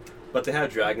for it. But they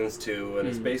have dragons too, and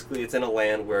it's in a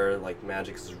land where like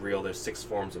magic is real. There's 6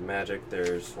 forms of magic.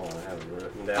 There's I have it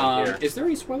written down here. Is there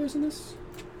any spoilers in this?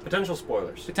 Potential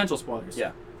spoilers. Potential spoilers.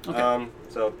 Yeah. Okay.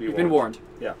 So you've been warned.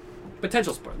 Yeah.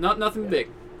 Potential spoilers. Nothing big.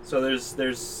 So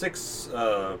there's 6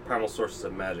 primal sources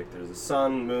of magic. There's the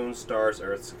sun, moon, stars,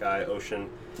 earth, sky, ocean,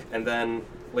 and then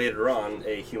later on,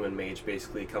 a human mage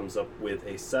basically comes up with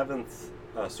a 7th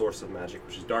source of magic,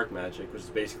 which is dark magic, which is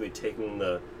basically taking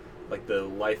the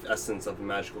life essence of a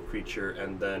magical creature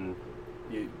and then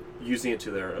using it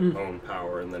to their own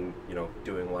power, and then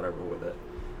doing whatever with it.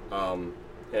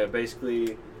 And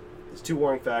basically, there's 2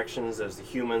 warring factions. There's the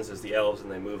humans, there's the elves,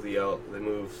 and they move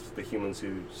the humans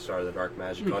who started the dark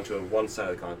magic onto one side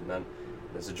of the continent.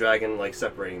 There's a dragon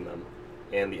separating them,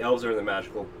 and the elves are in the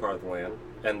magical part of the land.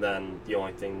 And then the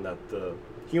only thing that the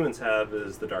humans have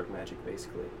is the dark magic,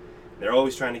 basically. They're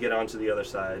always trying to get onto the other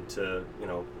side to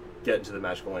get into the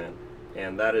magical land,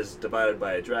 and that is divided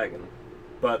by a dragon.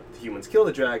 But the humans kill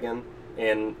the dragon,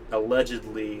 and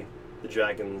allegedly the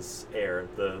dragon's heir,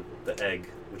 the egg,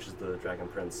 which is the Dragon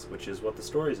Prince, which is what the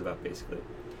story is about, basically.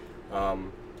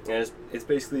 And it's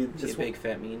basically just a big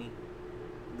fat meanie.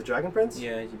 The Dragon Prince?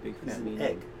 Yeah, he's a big fat meanie. An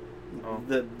egg. Oh.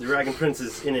 The Dragon Prince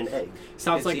is in an egg.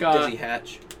 Sounds like does he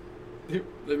hatch?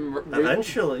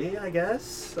 Eventually, I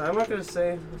guess. I'm not gonna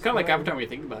say. It's kind of like Avatar when you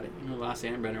think about it. The last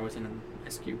Airbender was in an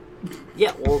SQ.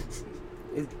 Yeah, well.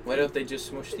 Why don't they just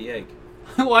smush the egg?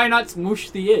 Why not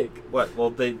smush the egg? What? Well,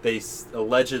 they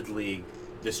allegedly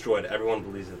destroyed it. Everyone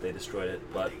believes that they destroyed it,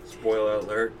 but spoiler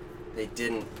alert, they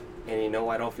didn't. And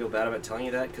I don't feel bad about telling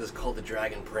you that because it's called the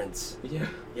Dragon Prince. Yeah.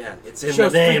 Yeah, it's in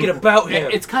Show's the name. freaking about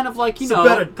him. It's kind of like, the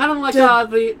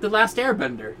last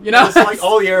Airbender, It's like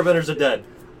all the Airbenders are dead.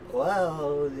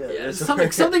 Well, yeah.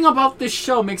 Something about this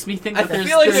show makes me think that I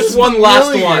feel like there's one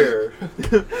last one.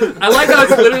 I like how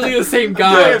it's literally the same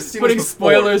guy putting this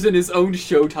spoilers in his own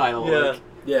show title. Yeah.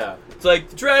 Yeah. It's like,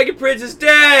 the Dragon Prince is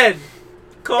dead!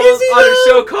 On a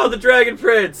show called The Dragon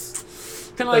Prince!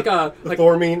 kind of like a the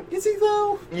Thor meme. Is he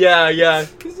though? Yeah.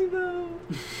 Is he though?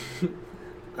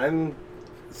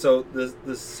 So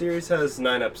the series has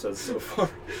 9 episodes so far.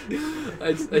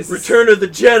 Return of the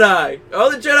Jedi. All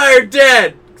the Jedi are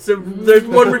dead. So there's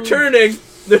one returning.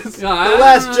 The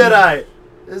Last Jedi.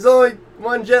 There's only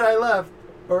one Jedi left.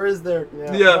 Or is there?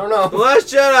 Yeah. I don't know. The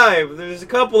Last Jedi. There's a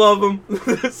couple of them.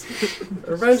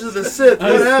 Revenge of the Sith.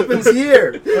 What happens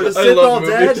here? Are the Sith all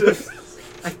dead?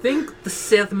 I think the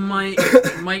Sith might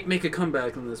make a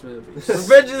comeback in this movie.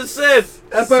 Revenge of the Sith.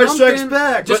 Empire Strikes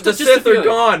Back. But the Sith are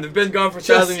gone. They've been gone for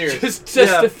 1,000 years. Just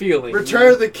a feeling.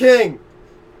 Return of the King.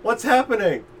 What's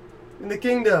happening in the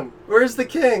kingdom? Where's the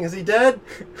king? Is he dead?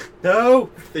 No.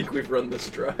 I think we've run this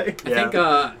dry. I think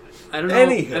I don't know.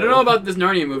 Anywho. I don't know about this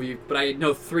Narnia movie, but I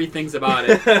know 3 things about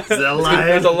it. There's a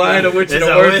lion, a witch, and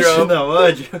a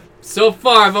wardrobe. So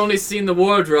far, I've only seen the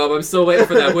wardrobe. I'm still waiting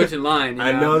for that witch and lion.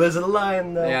 I know there's a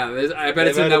lion though. Yeah, I bet They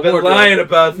it's in might that have been wardrobe. lying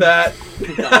about that.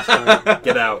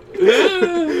 Get out.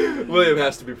 William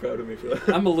has to be proud of me for that.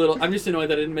 I'm just annoyed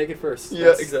that I didn't make it first.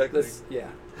 Yeah, exactly. Yeah.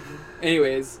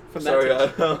 Anyways, from Sorry,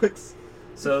 that. Alex.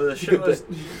 So the show is,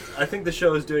 I think the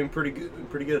show is doing pretty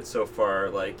good so far.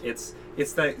 Like it's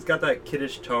got that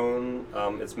kiddish tone.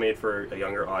 It's made for a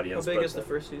younger audience. How big is the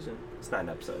first season? It's 9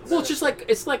 episodes. Well,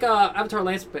 it's like Avatar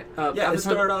Lance. Yeah, it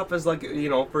started off as like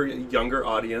for a younger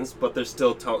audience, but there's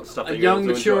still stuff that a you're young, able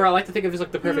to mature. enjoy. I like to think of it as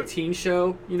like the perfect teen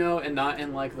show, and not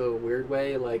in like the weird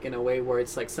way, like in a way where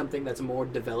it's like something that's more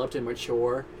developed and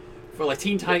mature. For like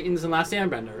Teen Titans and Last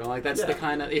Airbender, like that's the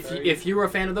kind of if you were a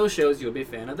fan of those shows, you'll be a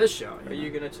fan of this show. Are you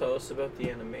gonna tell us about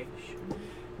the animation?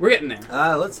 We're getting there.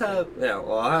 Let's have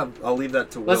I'll leave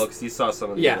that to Will because he saw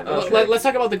some of the let's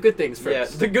talk about the good things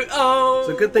first. Yeah, the good. Oh.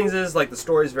 So good things is like the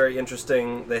story's very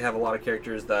interesting. They have a lot of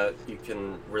characters that you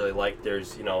can really like.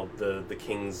 There's the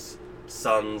king's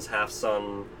son's half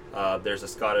son. There's a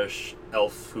Scottish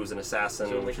elf who's an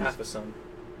assassin. There's only half a son.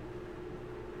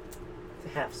 It's a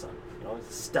half son. It's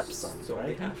a stepson, It's only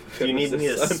right? half. Do you need me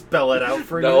to spell it out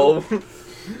for No. you?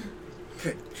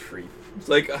 Good treat. It's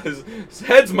like his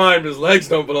head's mine, but his legs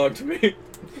don't belong to me.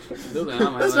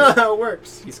 That's not how it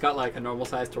works. He's got like a normal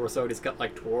sized torso. And he's got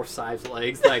like dwarf sized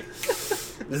legs. Like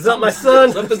this is not my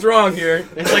son. Something's wrong here.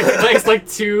 It's like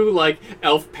 2 like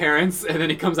elf parents, and then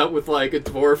he comes out with like a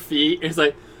dwarf feet. And it's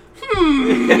like, He's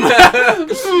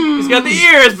got the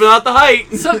ears, but not the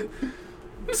height.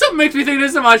 Something makes me think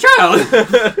this is my child.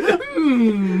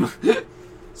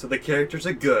 So the characters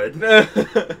are good.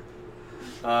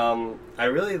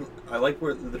 I like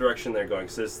where the direction they're going.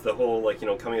 So it's the whole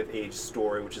coming of age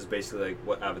story, which is basically like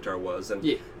what Avatar was, and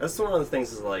that's one of the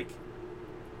things is like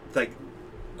I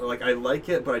like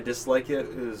it, but I dislike it.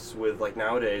 Is with like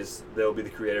nowadays they'll be the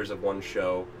creators of one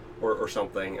show or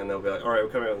something, and they'll be like, all right, we're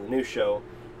coming out with a new show.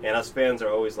 And us fans are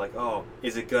always like, oh,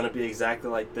 is it going to be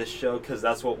exactly like this show? Because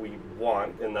that's what we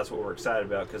want, and that's what we're excited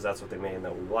about, because that's what they made and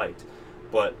that we liked.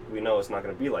 But we know it's not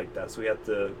going to be like that, so we have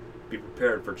to be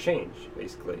prepared for change,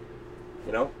 basically.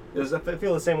 I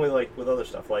feel the same way like with other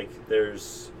stuff. Like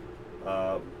there's,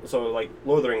 like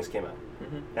Lord of the Rings came out,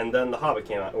 and then The Hobbit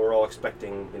came out. And we're all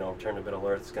expecting, Return to Middle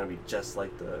Earth is going to be just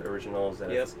like the originals,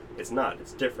 and it's not.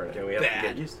 It's different, and we have to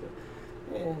get used to it.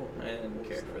 I didn't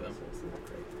care for them. It's not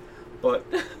great. But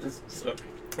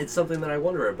it's something that I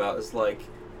wonder about is like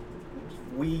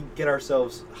we get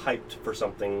ourselves hyped for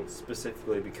something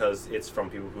specifically because it's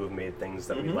from people who have made things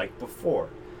that we liked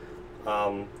before.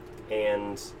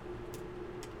 And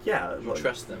yeah, you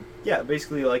trust them. Yeah,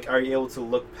 basically like are you able to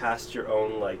look past your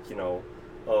own I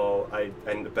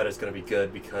bet it's going to be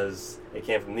good because it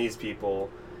came from these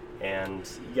people. And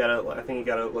I think you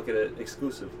gotta look at it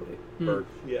exclusively.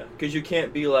 Because you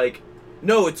can't be like,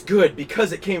 no, it's good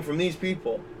because it came from these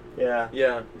people. Yeah.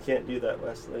 Yeah. You can't do that,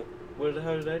 Wesley.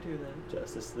 How did I do that?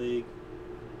 Justice League.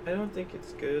 I don't think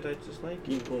it's good. I just like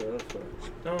it.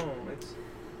 No, it's.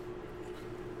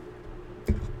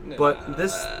 But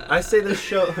I say this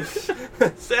show.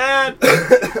 Sad.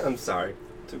 I'm sorry.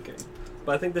 It's okay.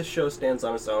 But I think this show stands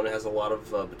on its own. It has a lot of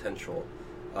potential.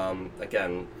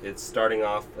 Again, it's starting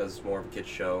off as more of a kid's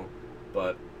show,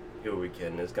 but who are we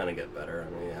kidding? It's gonna get better.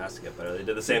 I mean, it has to get better. They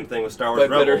did the same thing with Star Wars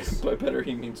Rebels. By better,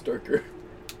 he means darker.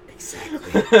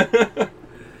 Exactly.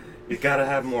 You gotta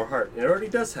have more heart. It already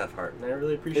does have heart, and I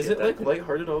really appreciate that. Is it like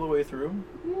lighthearted all the way through?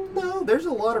 No, there's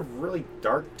a lot of really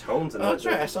dark tones in that. That's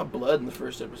right. I saw blood in the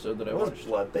first episode that I watched.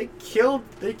 Blood. They killed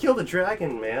a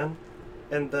dragon, man,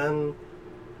 and then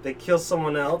they kill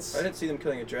someone else. I didn't see them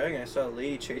killing a dragon. I saw a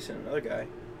lady chasing another guy.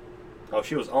 Oh,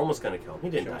 she was almost gonna kill him. He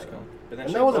didn't die. But then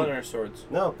she had blood on her swords.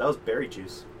 No, that was berry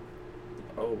juice.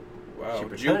 Oh, wow.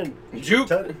 She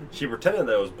pretended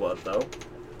that it was blood, though.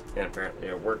 And apparently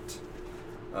it worked.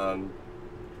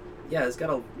 yeah, it's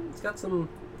got some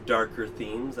darker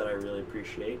themes that I really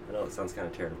appreciate. I know it sounds kind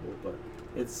of terrible, but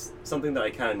it's something that I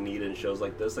kind of need in shows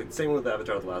like this. Like the same with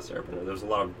Avatar: The Last Airbender. There's a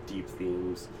lot of deep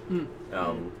themes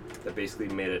that basically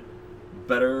made it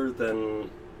better than,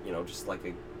 you know, just like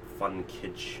a fun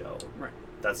kids show. Right.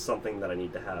 That's something that I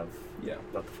need to have. Yeah.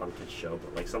 Not the fun kids show,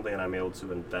 but like something that I'm able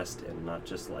to invest in, not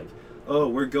just like, oh,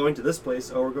 we're going to this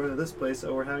place, oh, we're going to this place,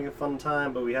 oh, we're having a fun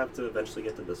time, but we have to eventually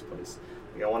get to this place.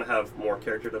 Like, I want to have more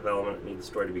character development, I need the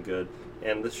story to be good,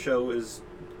 and this show is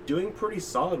doing pretty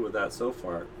solid with that so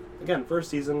far. Again,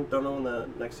 first season, don't know when the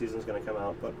next season's going to come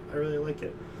out, but I really like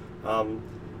it.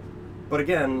 But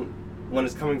again, when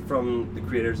it's coming from the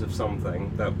creators of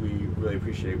something that we really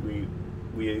appreciate,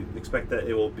 we expect that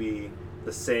it will be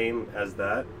the same as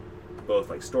that, both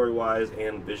like story-wise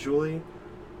and visually.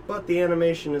 But the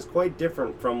animation is quite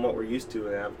different from what we're used to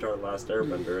in Avatar: The Last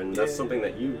Airbender, and that's something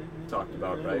that you talked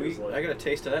about, right? I got a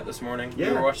taste of that this morning. Yeah,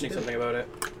 we were watching you did. something about it,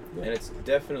 and it's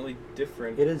definitely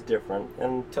different. It is different,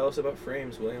 and Tell us about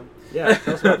frames, William. yeah,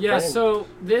 tell us about Yeah, Frame. so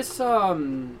this,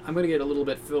 I'm going to get a little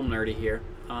bit film nerdy here.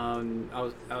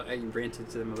 I ranted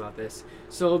to them about this.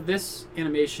 So this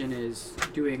animation is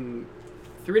doing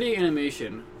 3D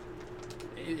animation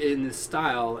in the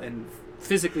style and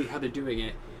physically how they're doing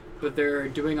it, but they're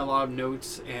doing a lot of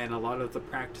notes and a lot of the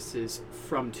practices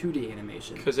from 2D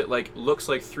animation. Because it like looks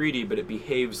like 3D, but it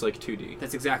behaves like 2D.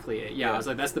 That's exactly it. Yeah, Yeah. I was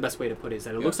like, that's the best way to put it. Is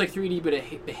that it Yeah. looks like 3D, but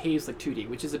it behaves like 2D,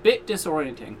 which is a bit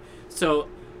disorienting. So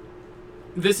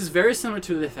this is very similar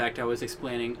to the effect I was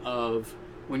explaining of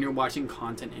when you're watching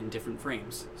content in different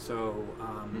frames. So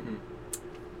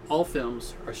all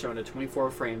films are shown at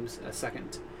 24 frames a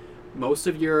second. Most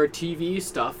of your TV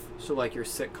stuff, so like your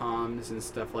sitcoms and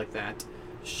stuff like that,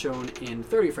 shown in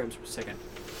 30 frames per second.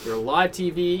 Your live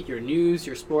TV, your news,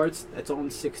 your sports, that's all in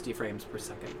 60 frames per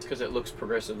second. Because it looks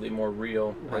progressively more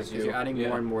real Right, as because you're adding yeah.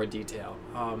 more and more detail.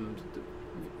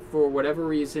 For whatever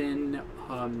reason,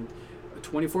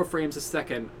 24 frames a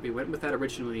second, we went with that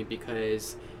originally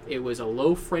because it was a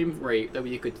low frame rate that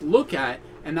we could look at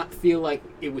and not feel like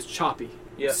it was choppy.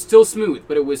 Yeah. Still smooth,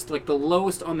 but it was like the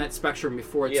lowest on that spectrum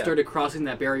before it Yeah. started crossing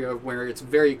that barrier of where it's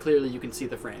very clearly you can see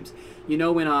the frames. You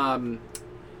know when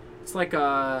it's like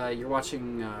you're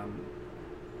watching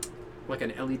like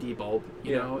an LED bulb,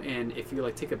 you Yeah. know, and if you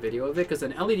like take a video of it, because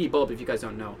an LED bulb, if you guys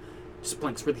don't know, just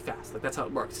blinks really fast. Like that's how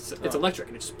it works. It's Oh. electric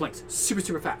and it just blinks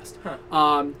super fast.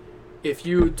 Huh. If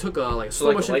you took a like So slow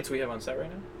like the motion, lights we have on set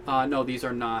right now? no, these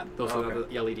are not. Those Oh, are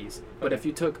okay. the LEDs. But Okay. if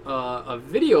you took a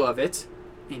video of it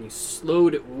and you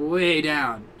slowed it way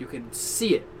down, you can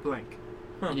see it blink,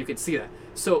 Huh. and you can see that.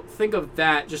 So think of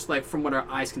that just like from what our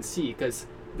eyes can see, because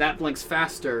that blinks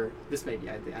faster. This may be,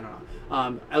 I don't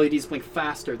know. LEDs blink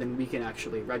faster than we can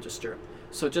actually register.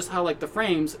 So just how like the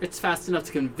frames, it's fast enough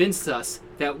to convince us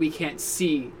that we can't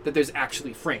see that there's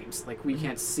actually frames. Like we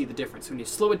can't see the difference. When you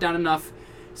slow it down enough,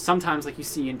 sometimes like you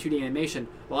see in 2D animation,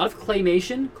 a lot of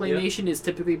claymation is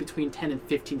typically between 10 and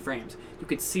 15 frames. You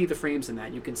can see the frames in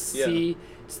that. You can see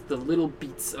the little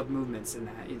beats of movements in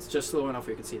that. It's just slow enough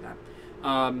where you can see that.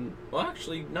 Well,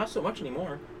 actually, not so much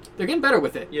anymore. They're getting better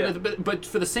with it. Yeah. But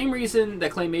for the same reason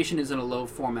that claymation is in a low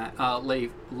format,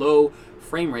 low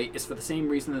frame rate, is for the same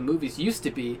reason the movies used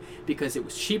to be, because it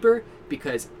was cheaper,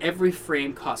 because every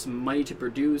frame costs money to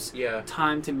produce, Yeah.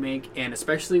 time to make, and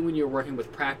especially when you're working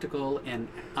with practical and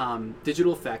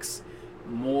digital effects,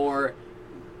 more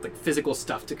like physical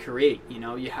stuff to create. You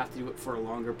know, you have to do it for a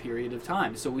longer period of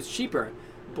time, so it was cheaper.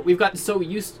 But we've gotten so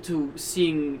used to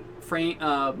seeing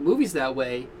movies that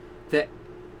way that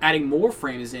adding more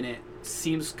frames in it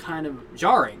seems kind of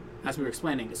jarring, as we were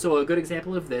explaining. So a good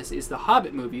example of this is the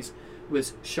Hobbit movies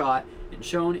was shot and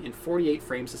shown in 48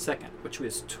 frames a second, which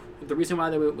was the reason why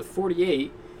they went with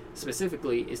 48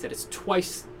 specifically is that it's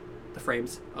twice the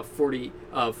frames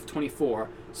of 24.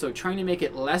 So trying to make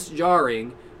it less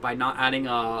jarring by not adding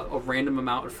a random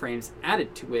amount of frames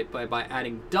added to it, but by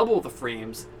adding double the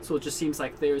frames, so it just seems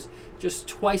like there's just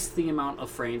twice the amount of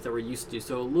frames that we're used to,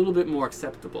 so a little bit more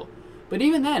acceptable. But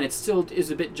even then, it still is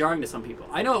a bit jarring to some people.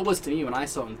 I know it was to me when I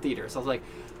saw it in theaters. I was like,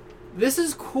 this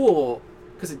is cool,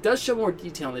 because it does show more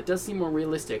detail, and it does seem more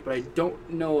realistic, but I don't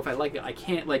know if I like it. I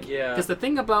can't, like, because the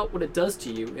thing about what it does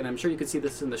to you, and I'm sure you can see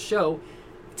this in the show,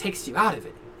 it takes you out of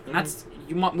it. And that's,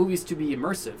 you want movies to be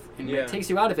immersive, and when it takes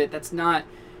you out of it, it's not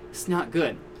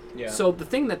good. Yeah. So the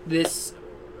thing that this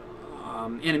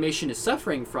animation is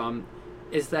suffering from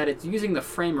is that it's using the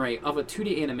frame rate of a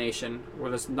 2D animation where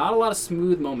there's not a lot of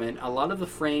smooth movement. A lot of the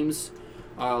frames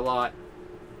are a lot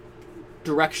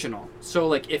directional. So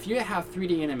like if you have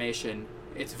 3D animation,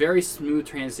 it's very smooth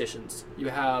transitions. You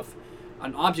have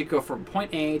an object go from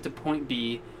point A to point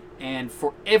B, and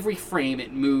for every frame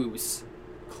it moves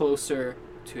closer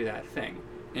to that thing.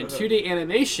 In 2D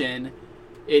animation,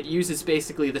 it uses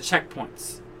basically the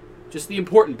checkpoints, just the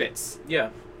important bits. Yeah.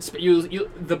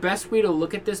 The best way to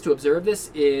look at this, to observe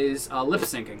this, is lip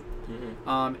syncing.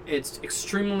 It's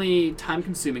extremely time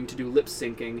consuming to do lip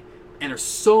syncing, and there's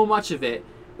so much of it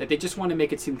that they just want to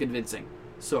make it seem convincing.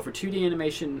 So for 2D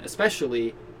animation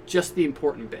especially, just the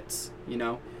important bits, you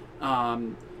know?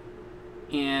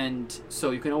 And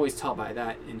so you can always tell by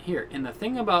that in here. And the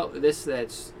thing about this,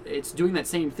 it's doing that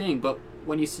same thing, but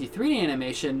when you see 3D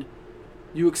animation,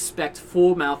 you expect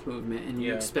full mouth movement, and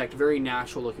you expect very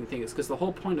natural looking things, because the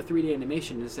whole point of 3D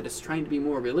animation is that it's trying to be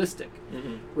more realistic,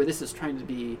 where this is trying to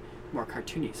be more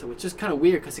cartoony. So it's just kind of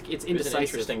weird because it's indecisive. It's an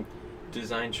interesting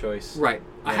design choice. Right.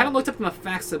 Yeah. I haven't looked up the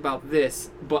facts about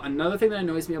this, but another thing that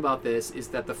annoys me about this is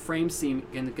that the frames seem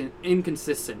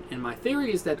inconsistent. And my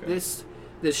theory is that this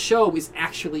show is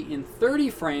actually in 30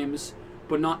 frames,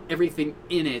 but not everything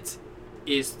in it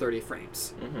is 30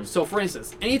 frames. So for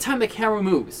instance, anytime the camera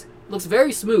moves, it looks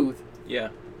very smooth. Yeah.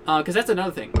 Because that's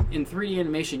another thing. In 3D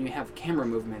animation, you have camera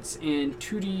movements. In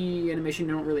 2D animation,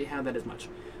 you don't really have that as much.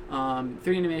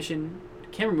 3D animation,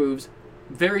 camera moves,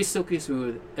 very silky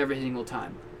smooth every single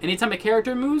time. Anytime a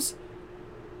character moves,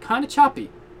 kind of choppy.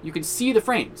 You can see the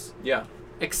frames. Yeah.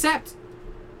 Except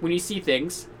when you see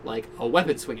things like a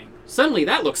weapon swinging. Suddenly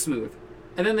that looks smooth.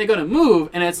 And then they're going to move,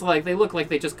 and it's like they look like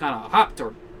they just kind of hopped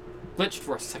or glitched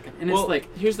for a second. And it's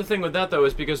like... Here's the thing with that, though,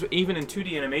 is because even in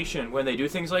 2D animation, when they do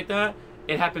things like that,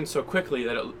 it happens so quickly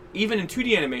that even in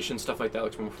 2D animation, stuff like that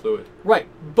looks more fluid. Right,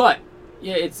 but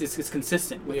yeah, it's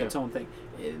consistent with its own thing.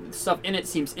 Stuff in it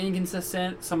seems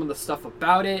inconsistent. Some of the stuff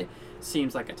about it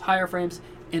seems like it's higher frames,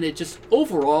 and it just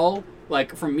overall,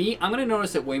 like for me, I'm gonna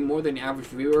notice it way more than the average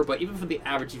viewer. But even for the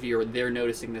average viewer, they're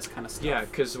noticing this kind of stuff. Yeah,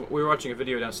 because we were watching a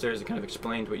video downstairs that kind of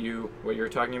explained what you were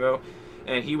talking about.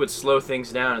 And he would slow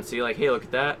things down and see, like, hey, look at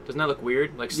that. Doesn't that look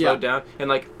weird? Like, slowed down. And,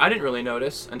 like, I didn't really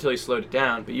notice until he slowed it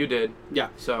down, but you did. Yeah.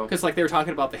 So. Because, like, they were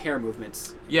talking about the hair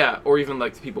movements. Yeah, or even,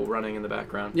 like, the people running in the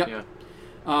background. Yep. Yeah.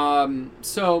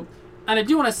 So, and I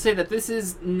do want to say that this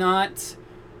is not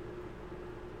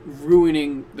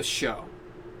ruining the show.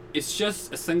 It's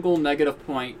just a single negative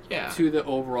point to the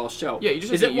overall show. Yeah, you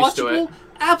just is have it to get used watchable? to it.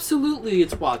 Absolutely,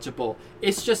 it's watchable.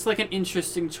 It's just like an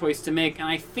interesting choice to make, and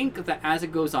I think that as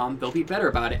it goes on, they'll be better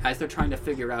about it as they're trying to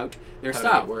figure out their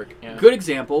style. How to make it work. Yeah. Good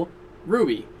example,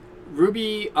 Ruby.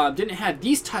 Ruby didn't have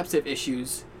these types of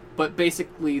issues, but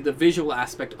basically the visual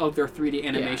aspect of their 3D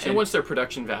animation. Yeah, and once their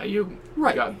production value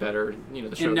got better,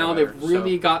 the show and now got they've better,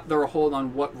 really got their hold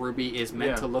on what Ruby is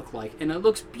meant Yeah. to look like, and it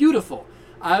looks beautiful.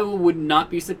 I would not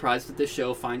be surprised if this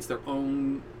show finds their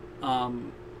own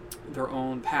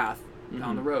path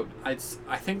down the road. I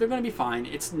think they're going to be fine.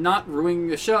 It's not ruining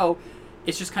the show.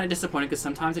 It's just kind of disappointing because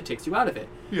sometimes it takes you out of it.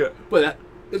 Yeah. But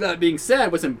that being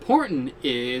said, what's important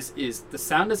is the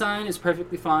sound design is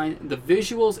perfectly fine. The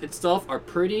visuals itself are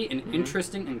pretty and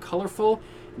interesting and colorful,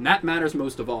 and that matters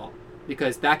most of all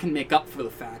because that can make up for the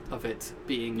fact of it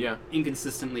being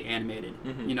inconsistently animated.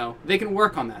 They can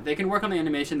work on that. They can work on the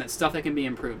animation. That's stuff that can be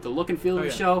improved. The look and feel of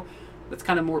the show, that's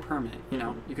kind of more permanent.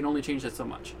 You can only change that so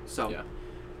much. So,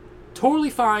 totally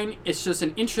fine. It's just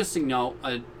an interesting note,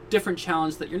 a different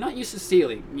challenge that you're not used to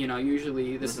seeing.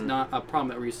 Usually this is not a problem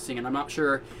that we're used to seeing, and I'm not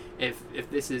sure if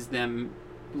this is them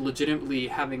legitimately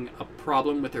having a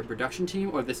problem with their production team,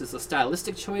 or if this is a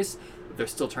stylistic choice that they're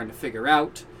still trying to figure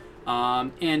out.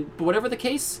 But whatever the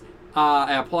case,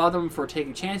 I applaud them for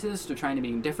taking chances, to trying to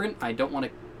be different. I don't want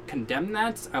to condemn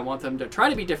that. I want them to try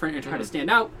to be different and try to stand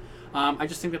out. I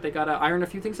just think that they gotta iron a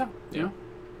few things out. You know?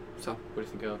 So what do you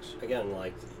think, Alex? Again,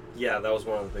 that was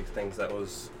one of the big things that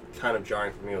was kind of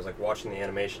jarring for me. It was like watching the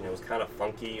animation. It was kind of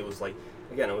funky. It was like,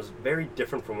 again, it was very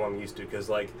different from what I'm used to, because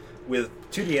like with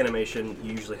 2D animation,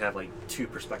 you usually have like two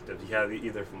perspectives. You have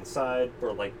either from the side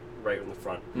or like right in the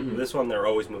front. With this one, they're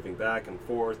always moving back and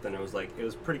forth, and it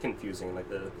was pretty confusing. Like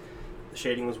the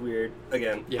shading was weird.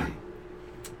 Again,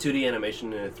 2D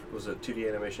animation was it 2D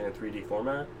animation in 3D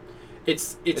format?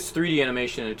 It's 3D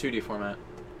animation in a 2D format.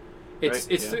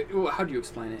 How do you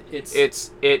explain it?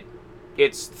 It's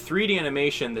 3D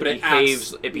animation that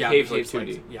behaves like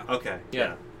 2D. Yeah. Okay.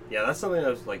 Yeah. That's something that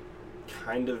was like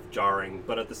kind of jarring,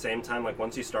 but at the same time, like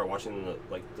once you start watching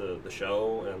the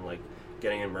show and like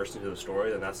getting immersed into the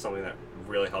story, then that's something that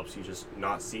really helps you just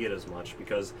not see it as much,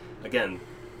 because again,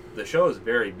 the show is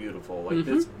very beautiful. Like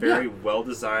it's very well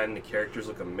designed. The characters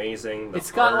look amazing.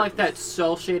 It's got like that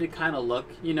cel shaded kind of look,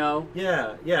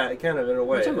 Yeah, it kind of in a way.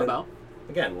 What are you talking about?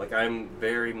 Again, like I'm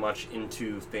very much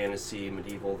into fantasy,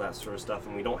 medieval, that sort of stuff,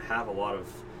 and we don't have a lot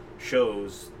of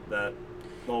shows that.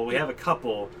 Well, we have a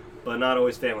couple, but not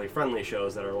always family-friendly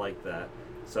shows that are like that.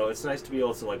 So it's nice to be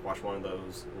able to like watch one of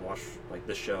those, and watch like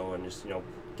this show, and just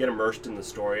get immersed in the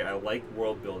story. I like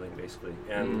world building basically,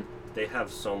 and they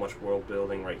have so much world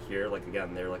building right here. Like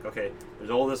again, they're like, okay,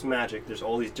 there's all this magic, there's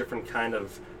all these different kind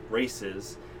of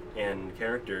races and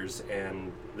characters,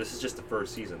 and this is just the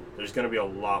first season. There's going to be a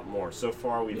lot more. So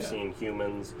far, we've seen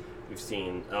humans, we've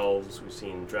seen elves, we've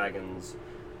seen dragons.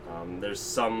 There's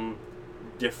some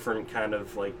different kind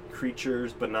of like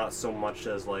creatures, but not so much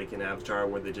as like in Avatar,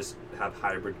 where they just have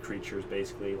hybrid creatures,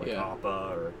 basically like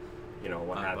Appa or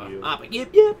what have you. Appa, yip.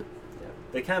 Yeah,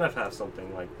 they kind of have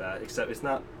something like that, except it's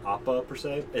not Appa per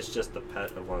se. It's just the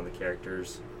pet of one of the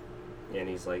characters, and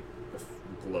he's like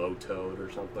a glow toad or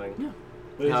something. Yeah.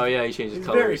 Oh yeah, he changes It's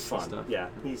colors. very and fun. stuff. Yeah,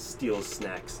 he steals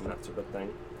snacks and that sort of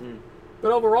thing.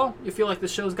 But overall, you feel like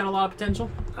this show's got a lot of potential?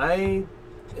 I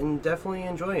am definitely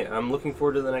enjoying it. I'm looking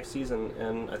forward to the next season,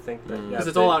 and I think that Because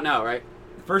it's all out now, right?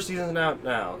 The first season's out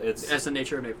now. It's That's the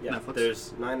nature of Netflix.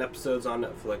 There's 9 episodes on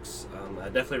Netflix. I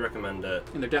definitely recommend it.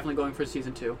 And they're definitely going for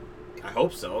season 2. I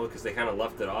hope so, because they kind of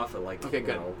left it off at like. Okay,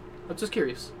 good. I'm just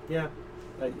curious. Yeah,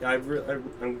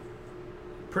 I'm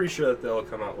pretty sure that they'll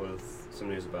come out with some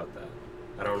news about that.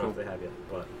 I don't know if they have yet,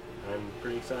 but I'm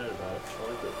pretty excited about it. I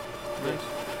like it.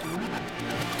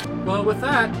 Nice. Well, with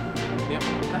that, Yep.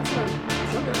 that's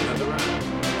Another round. it.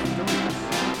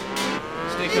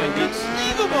 Stay kind, geeks.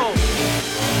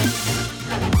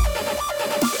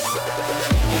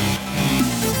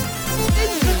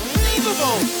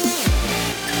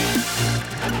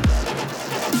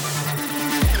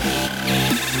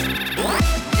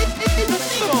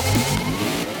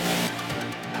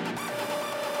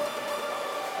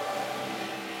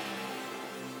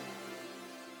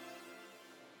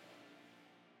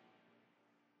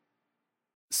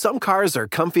 Some cars are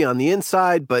comfy on the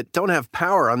inside, but don't have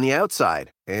power on the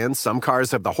outside. And some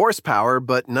cars have the horsepower,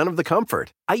 but none of the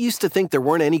comfort. I used to think there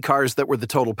weren't any cars that were the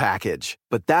total package.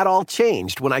 But that all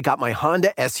changed when I got my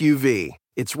Honda SUV.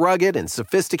 It's rugged and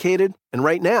sophisticated, and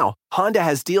right now, Honda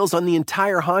has deals on the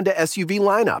entire Honda SUV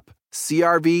lineup.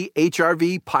 CR-V,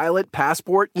 HR-V, Pilot,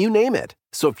 Passport, you name it.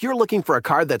 So if you're looking for a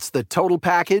car that's the total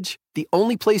package, the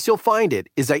only place you'll find it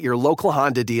is at your local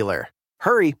Honda dealer.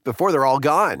 Hurry before they're all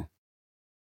gone.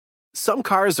 Some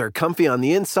cars are comfy on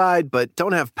the inside, but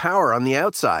don't have power on the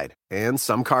outside. And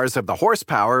some cars have the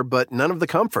horsepower, but none of the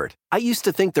comfort. I used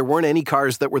to think there weren't any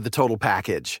cars that were the total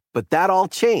package. But that all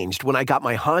changed when I got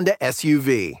my Honda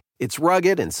SUV. It's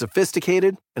rugged and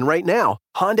sophisticated, and right now,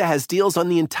 Honda has deals on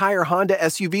the entire Honda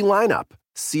SUV lineup.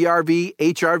 CR-V,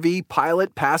 HR-V,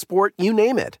 Pilot, Passport, you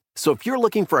name it. So if you're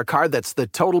looking for a car that's the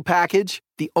total package,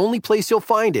 the only place you'll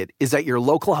find it is at your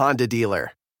local Honda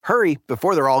dealer. Hurry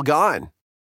before they're all gone.